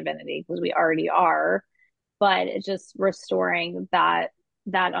of our divinity because we already are, but it's just restoring that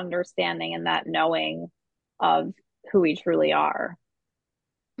understanding and that knowing of who we truly are.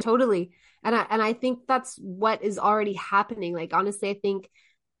 Totally. And I think that's what is already happening. Like, honestly, I think,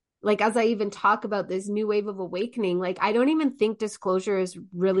 like, as I even talk about this new wave of awakening, like, I don't even think disclosure is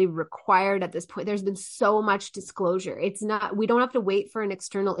really required at this point. There's been so much disclosure. We don't have to wait for an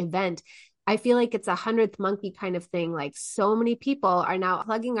external event. I feel like it's a 100th monkey kind of thing. Like, so many people are now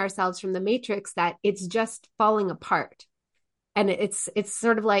plugging ourselves from the matrix that it's just falling apart. And it's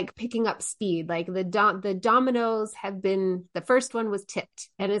sort of like picking up speed. Like the dominoes have been, the first one was tipped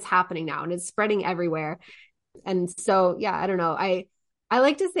and it's happening now and it's spreading everywhere. And so, yeah, I don't know. I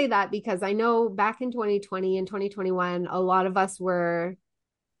like to say that because I know back in 2020 and 2021, a lot of us were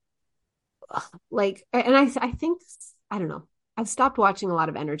like, and I think, I don't know, I've stopped watching a lot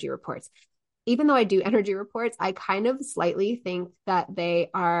of energy reports. Even though I do energy reports, I kind of slightly think that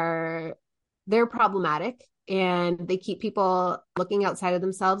they're problematic and they keep people looking outside of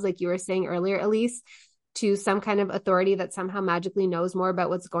themselves, like you were saying earlier, Alyse, to some kind of authority that somehow magically knows more about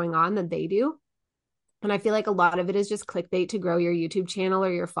what's going on than they do. And I feel like a lot of it is just clickbait to grow your YouTube channel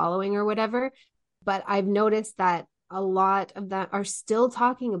or your following or whatever. But I've noticed that a lot of that are still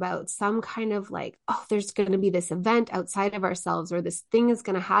talking about some kind of like, oh, there's going to be this event outside of ourselves or this thing is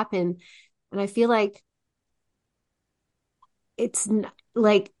going to happen. And I feel like it's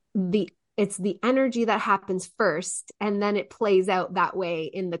like it's the energy that happens first and then it plays out that way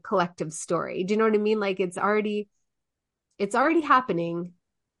in the collective story. Do you know what I mean? Like it's already happening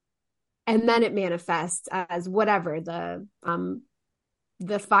and then it manifests as whatever the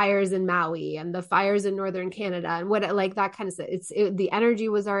fires in Maui and the fires in northern Canada and what, like that kind of stuff. The energy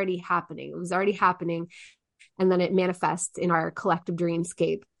was already happening. It was already happening and then it manifests in our collective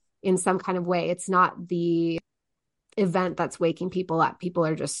dreamscape in some kind of way. It's not the event that's waking people up. People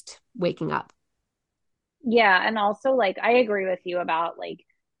are just waking up. Yeah. And also, like, I agree with you about, like,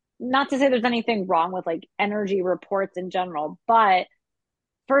 not to say there's anything wrong with like energy reports in general, but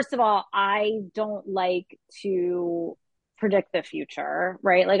first of all, I don't like to predict the future,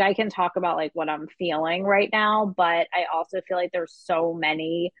 right? Like, I can talk about like what I'm feeling right now, but I also feel like there's so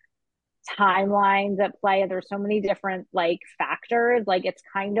many timelines at play. There's so many different like factors. Like it's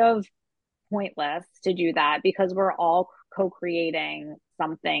kind of pointless to do that because we're all co-creating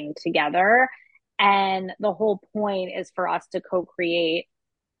something together. And the whole point is for us to co-create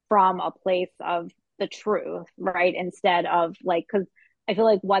from a place of the truth, right? Instead of like, because I feel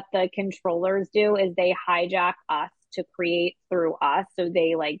like what the controllers do is they hijack us to create through us. So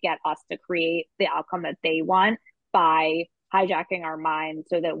they like get us to create the outcome that they want by hijacking our minds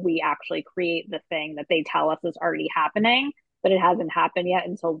so that we actually create the thing that they tell us is already happening, but it hasn't happened yet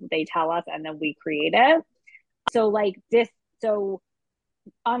until they tell us and then we create it. So like this, so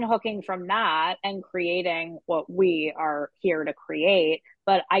unhooking from that and creating what we are here to create.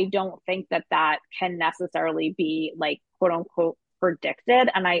 But I don't think that that can necessarily be like quote unquote predicted.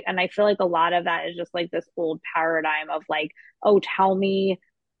 And I feel like a lot of that is just like this old paradigm of like, oh, tell me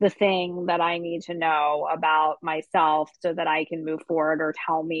the thing that I need to know about myself so that I can move forward, or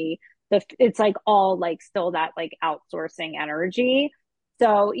tell me it's like all like still that like outsourcing energy.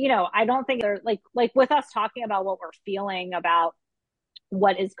 So, I don't think they're like with us talking about what we're feeling about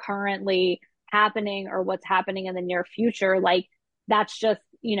what is currently happening or what's happening in the near future, like that's just,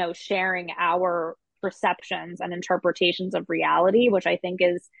 sharing our perceptions and interpretations of reality, which I think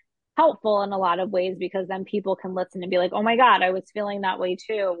is helpful in a lot of ways, because then people can listen and be like, oh my God, I was feeling that way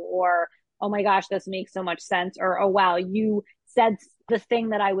too. Or, oh my gosh, this makes so much sense. Or, oh wow, you said the thing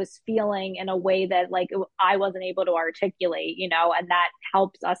that I was feeling in a way that like I wasn't able to articulate, and that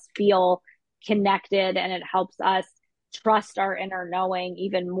helps us feel connected, and it helps us trust our inner knowing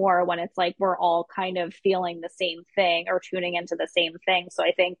even more when it's like we're all kind of feeling the same thing or tuning into the same thing. So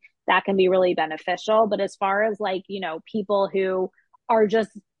I think that can be really beneficial. But as far as like, people who are just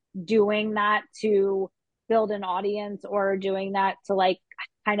doing that to build an audience, or doing that to like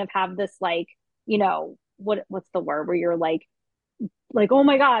kind of have this like, what's the word where you're like, oh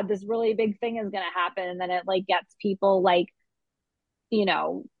my God, this really big thing is going to happen. And then it like gets people like, you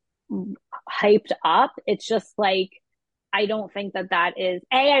know, hyped up. It's just like, I don't think that that is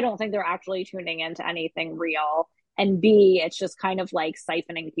A, I don't think they're actually tuning into anything real. And B, it's just kind of like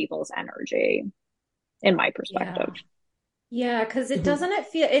siphoning people's energy, in my perspective. Yeah. Yeah, because it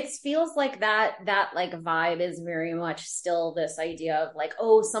feels like that like vibe is very much still this idea of like,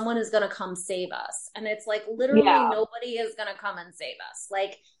 oh, someone is gonna come save us. And it's like literally Yeah. nobody is gonna come and save us.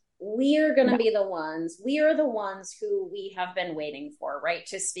 Like we're gonna be the ones, we are the ones who we have been waiting for, right?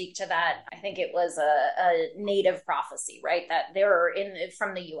 To speak to that, I think it was a native prophecy, right? That they're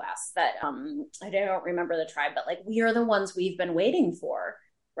from the US that I don't remember the tribe, but like we are the ones we've been waiting for,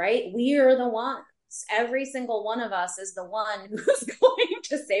 right? We are the ones. Every single one of us is the one who's going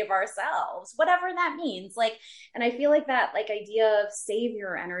to save ourselves, whatever that means. Like, and I feel like that like idea of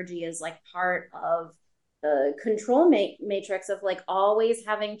savior energy is like part of the control matrix of like always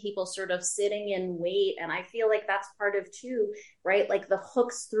having people sort of sitting in wait. And I feel like that's part of too, right? Like the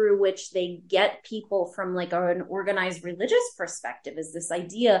hooks through which they get people from like an organized religious perspective is this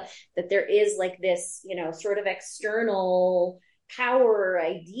idea that there is like this, sort of external power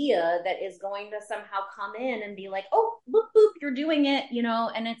idea that is going to somehow come in and be like, oh, boop, boop, you're doing it,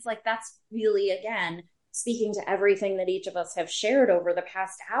 and it's like, that's really, again, speaking to everything that each of us have shared over the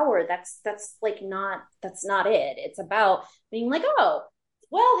past hour. That's not it. It's about being like, oh,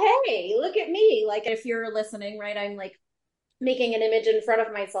 well, hey, look at me. Like if you're listening, right, I'm like making an image in front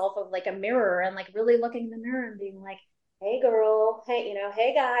of myself of like a mirror and like really looking in the mirror and being like, hey girl, hey,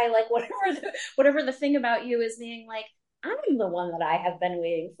 hey guy, like whatever the thing about you is, being like, I'm the one that I have been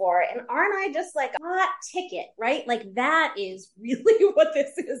waiting for. And aren't I just like a hot ticket, right? Like that is really what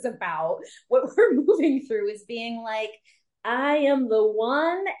this is about. What we're moving through is being like, I am the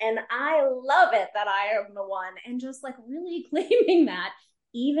one and I love it that I am the one. And just like really claiming that,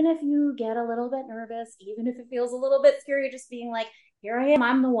 even if you get a little bit nervous, even if it feels a little bit scary, just being like, here I am,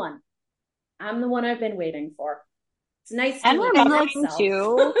 I'm the one. I'm the one I've been waiting for. It's nice to And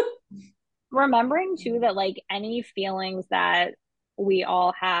remembering too that like any feelings that we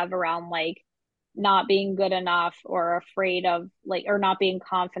all have around like not being good enough, or afraid of like, or not being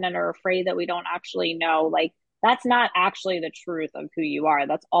confident, or afraid that we don't actually know, like that's not actually the truth of who you are.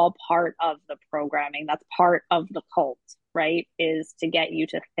 That's all part of the programming. That's part of the cult, right? Is to get you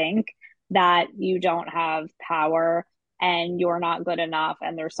to think that you don't have power and you're not good enough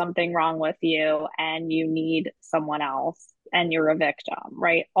and there's something wrong with you and you need someone else and you're a victim,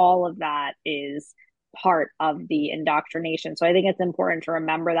 right? All of that is part of the indoctrination. So I think it's important to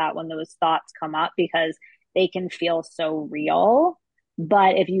remember that when those thoughts come up, because they can feel so real.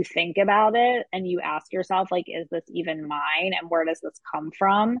 But if you think about it and you ask yourself, like, is this even mine? And where does this come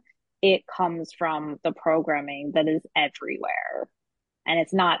from? It comes from the programming that is everywhere. and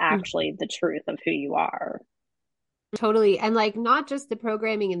it's not actually the truth of who you are. Totally. And like not just the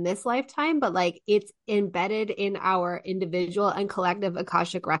programming in this lifetime, but like it's embedded in our individual and collective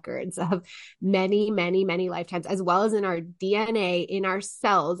Akashic records of many, many, many lifetimes, as well as in our DNA, in our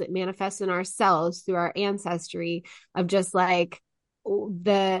cells. It manifests in our cells through our ancestry of just like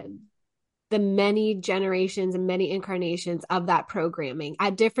the many generations and many incarnations of that programming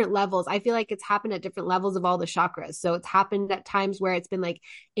at different levels. I feel like it's happened at different levels of all the chakras. So it's happened at times where it's been like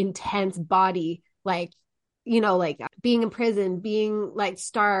intense body, like, like being in prison, being like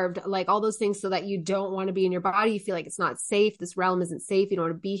starved, like all those things so that you don't want to be in your body. You feel like it's not safe. This realm isn't safe. You don't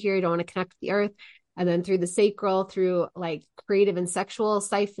want to be here. You don't want to connect with the earth. And then through the sacral, through like creative and sexual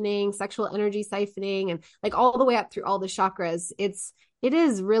siphoning, sexual energy siphoning, and like all the way up through all the chakras. It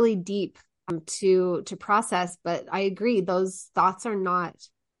is really deep to process, but I agree, those thoughts are not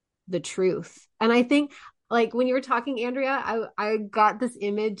the truth. And I think like when you were talking, Andrea, I got this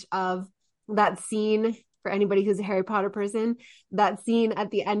image of that scene for anybody who's a Harry Potter person, that scene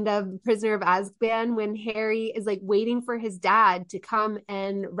at the end of Prisoner of Azkaban when Harry is like waiting for his dad to come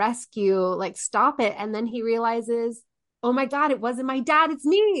and rescue, like stop it. And then he realizes, oh my God, it wasn't my dad. It's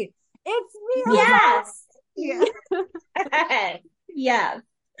me. It's me. Yes. Yeah. Yes.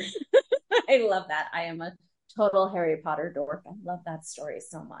 I love that. I am a total Harry Potter dork. I love that story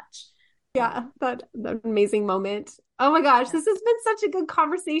so much. Yeah, that amazing moment. Oh my gosh, this has been such a good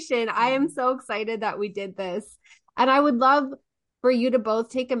conversation. I am so excited that we did this. And I would love for you to both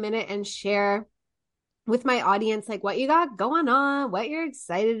take a minute and share with my audience, like what you got going on, what you're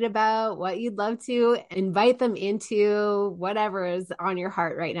excited about, what you'd love to invite them into, whatever is on your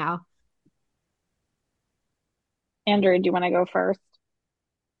heart right now. Andrea, do you want to go first?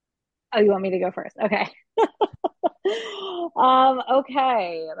 Oh, you want me to go first? Okay.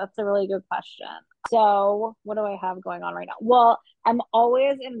 Okay, that's a really good question. So, what do I have going on right now? Well, I'm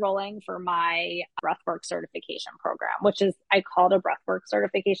always enrolling for my breathwork certification program, which is I call it a breathwork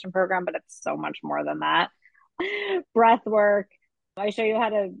certification program, but it's so much more than that. Breathwork, I show you how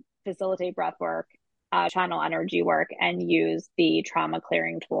to facilitate breathwork, channel energy work, and use the trauma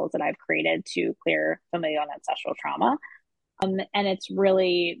clearing tools that I've created to clear familial and ancestral trauma. And it's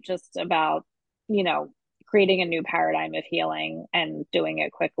really just about, creating a new paradigm of healing and doing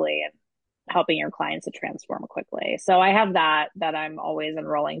it quickly and helping your clients to transform quickly. So I have that I'm always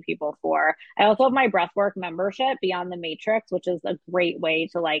enrolling people for. I also have my breathwork membership, Beyond the Matrix, which is a great way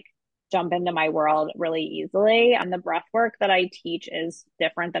to like jump into my world really easily. And the breathwork that I teach is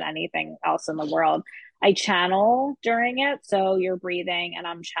different than anything else in the world. I channel during it. So you're breathing and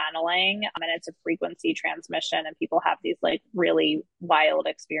I'm channeling, and it's a frequency transmission. And people have these like really wild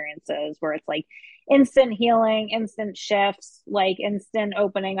experiences where it's like instant healing, instant shifts, like instant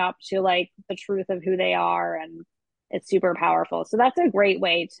opening up to like the truth of who they are. And it's super powerful. So that's a great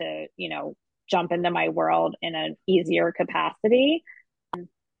way to, jump into my world in an easier capacity.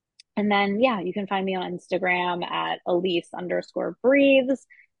 And then, yeah, you can find me on Instagram at Alyse_breathes.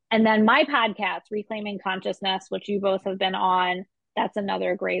 And then my podcast, Reclaiming Consciousness, which you both have been on, that's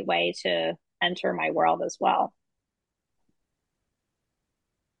another great way to enter my world as well.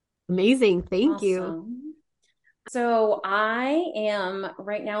 Amazing. Thank Awesome. you. So I am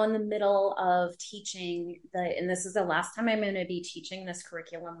right now in the middle of teaching and this is the last time I'm going to be teaching this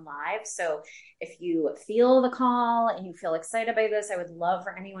curriculum live. So if you feel the call and you feel excited by this, I would love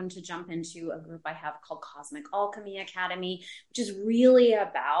for anyone to jump into a group I have called Cosmic Alchemy Academy, which is really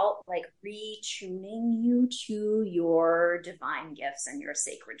about like retuning you to your divine gifts and your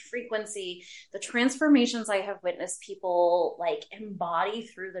sacred frequency. The transformations I have witnessed people like embody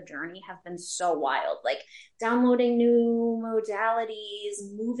through the journey have been so wild. Like downloading new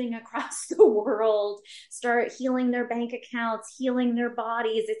modalities, moving across the world, start healing their bank accounts, healing their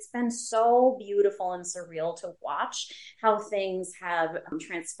bodies. It's been so beautiful and surreal to watch how things have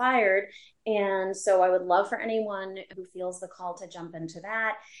transpired. And so I would love for anyone who feels the call to jump into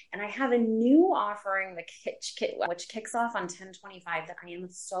that. And I have a new offering, which kicks off on 10/25 that I am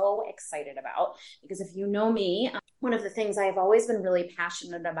so excited about. Because if you know me, one of the things I've always been really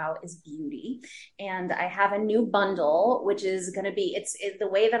passionate about is beauty. And I have a new bundle, which is going to be, it's the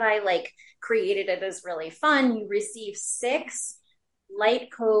way that I like created it is really fun. You receive 6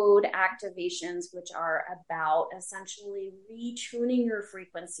 light code activations, which are about essentially retuning your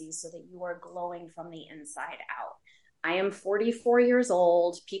frequency so that you are glowing from the inside out. I am 44 years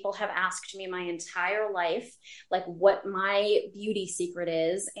old. People have asked me my entire life, like what my beauty secret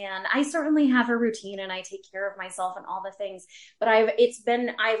is. And I certainly have a routine and I take care of myself and all the things. But I've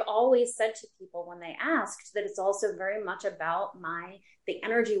always said to people when they asked that it's also very much about the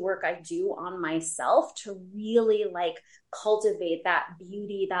energy work I do on myself to really like cultivate that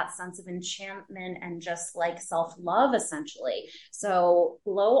beauty, that sense of enchantment, and just like self-love essentially. So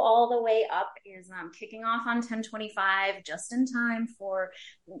Glow All the Way Up is kicking off on 10/25, just in time for,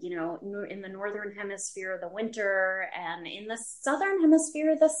 in the northern hemisphere the winter, and in the southern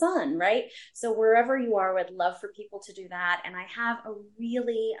hemisphere the sun, right? So wherever you are, would love for people to do that. And I have a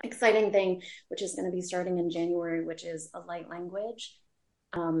really exciting thing which is going to be starting in January, which is a light language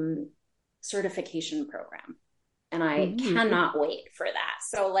certification program. And I cannot wait for that.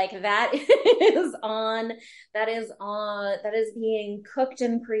 So like that is being cooked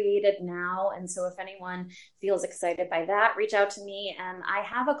and created now. And so if anyone feels excited by that, reach out to me. And I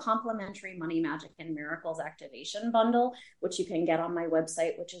have a complimentary Money, Magic, and Miracles activation bundle, which you can get on my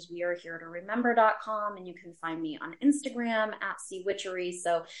website, which is weareheretoremember.com. And you can find me on Instagram at @CWitchery.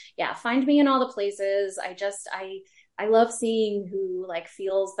 So yeah, find me in all the places. I love seeing who like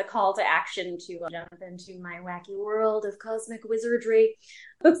feels the call to action to jump into my wacky world of cosmic wizardry.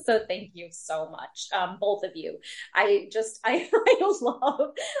 So thank you so much, both of you. I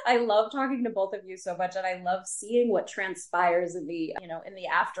love talking to both of you so much, and I love seeing what transpires in the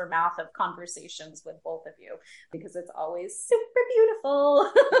aftermath of conversations with both of you, because it's always super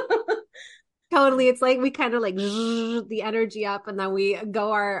beautiful. Totally. It's like we kind of like the energy up, and then we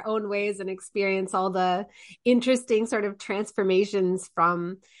go our own ways and experience all the interesting sort of transformations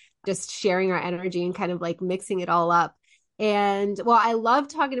from just sharing our energy and kind of like mixing it all up. And well, I love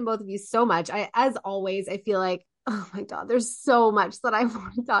talking to both of you so much. As always, I feel like, oh my God, there's so much that I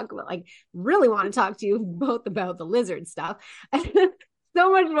want to talk about. Like, really want to talk to you both about the lizard stuff.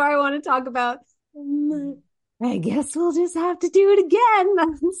 So much more I want to talk about. I guess we'll just have to do it again.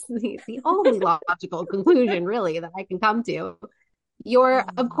 That's the only logical conclusion, really, that I can come to.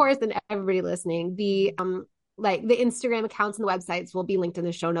 Of course, and everybody listening, the Instagram accounts and the websites will be linked in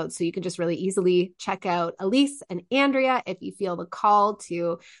the show notes, so you can just really easily check out Alyse and Andrea if you feel the call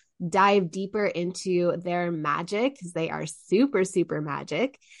to dive deeper into their magic, because they are super, super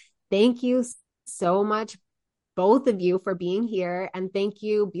magic. Thank you so much, both of you, for being here, and thank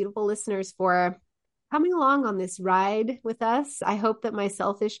you, beautiful listeners, for coming along on this ride with us. I hope that my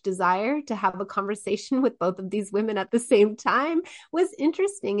selfish desire to have a conversation with both of these women at the same time was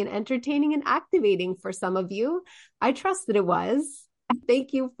interesting and entertaining and activating for some of you. I trust that it was.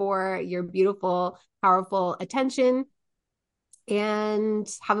 Thank you for your beautiful, powerful attention, and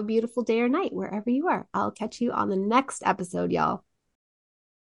have a beautiful day or night wherever you are. I'll catch you on the next episode, y'all.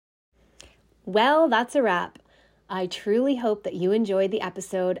 Well, that's a wrap. I truly hope that you enjoyed the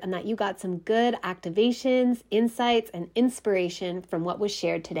episode and that you got some good activations, insights, and inspiration from what was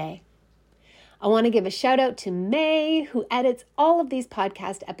shared today. I want to give a shout out to May, who edits all of these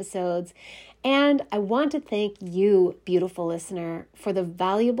podcast episodes. And I want to thank you, beautiful listener, for the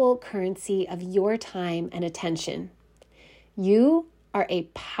valuable currency of your time and attention. You are a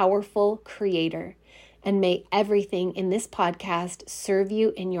powerful creator, and may everything in this podcast serve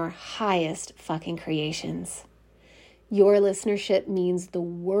you in your highest fucking creations. Your listenership means the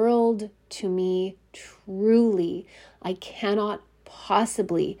world to me, truly. I cannot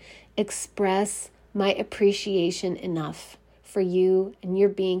possibly express my appreciation enough for you and your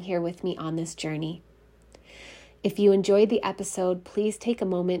being here with me on this journey. If you enjoyed the episode, please take a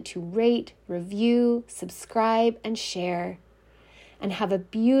moment to rate, review, subscribe, and share. And have a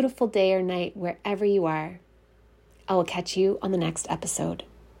beautiful day or night wherever you are. I will catch you on the next episode.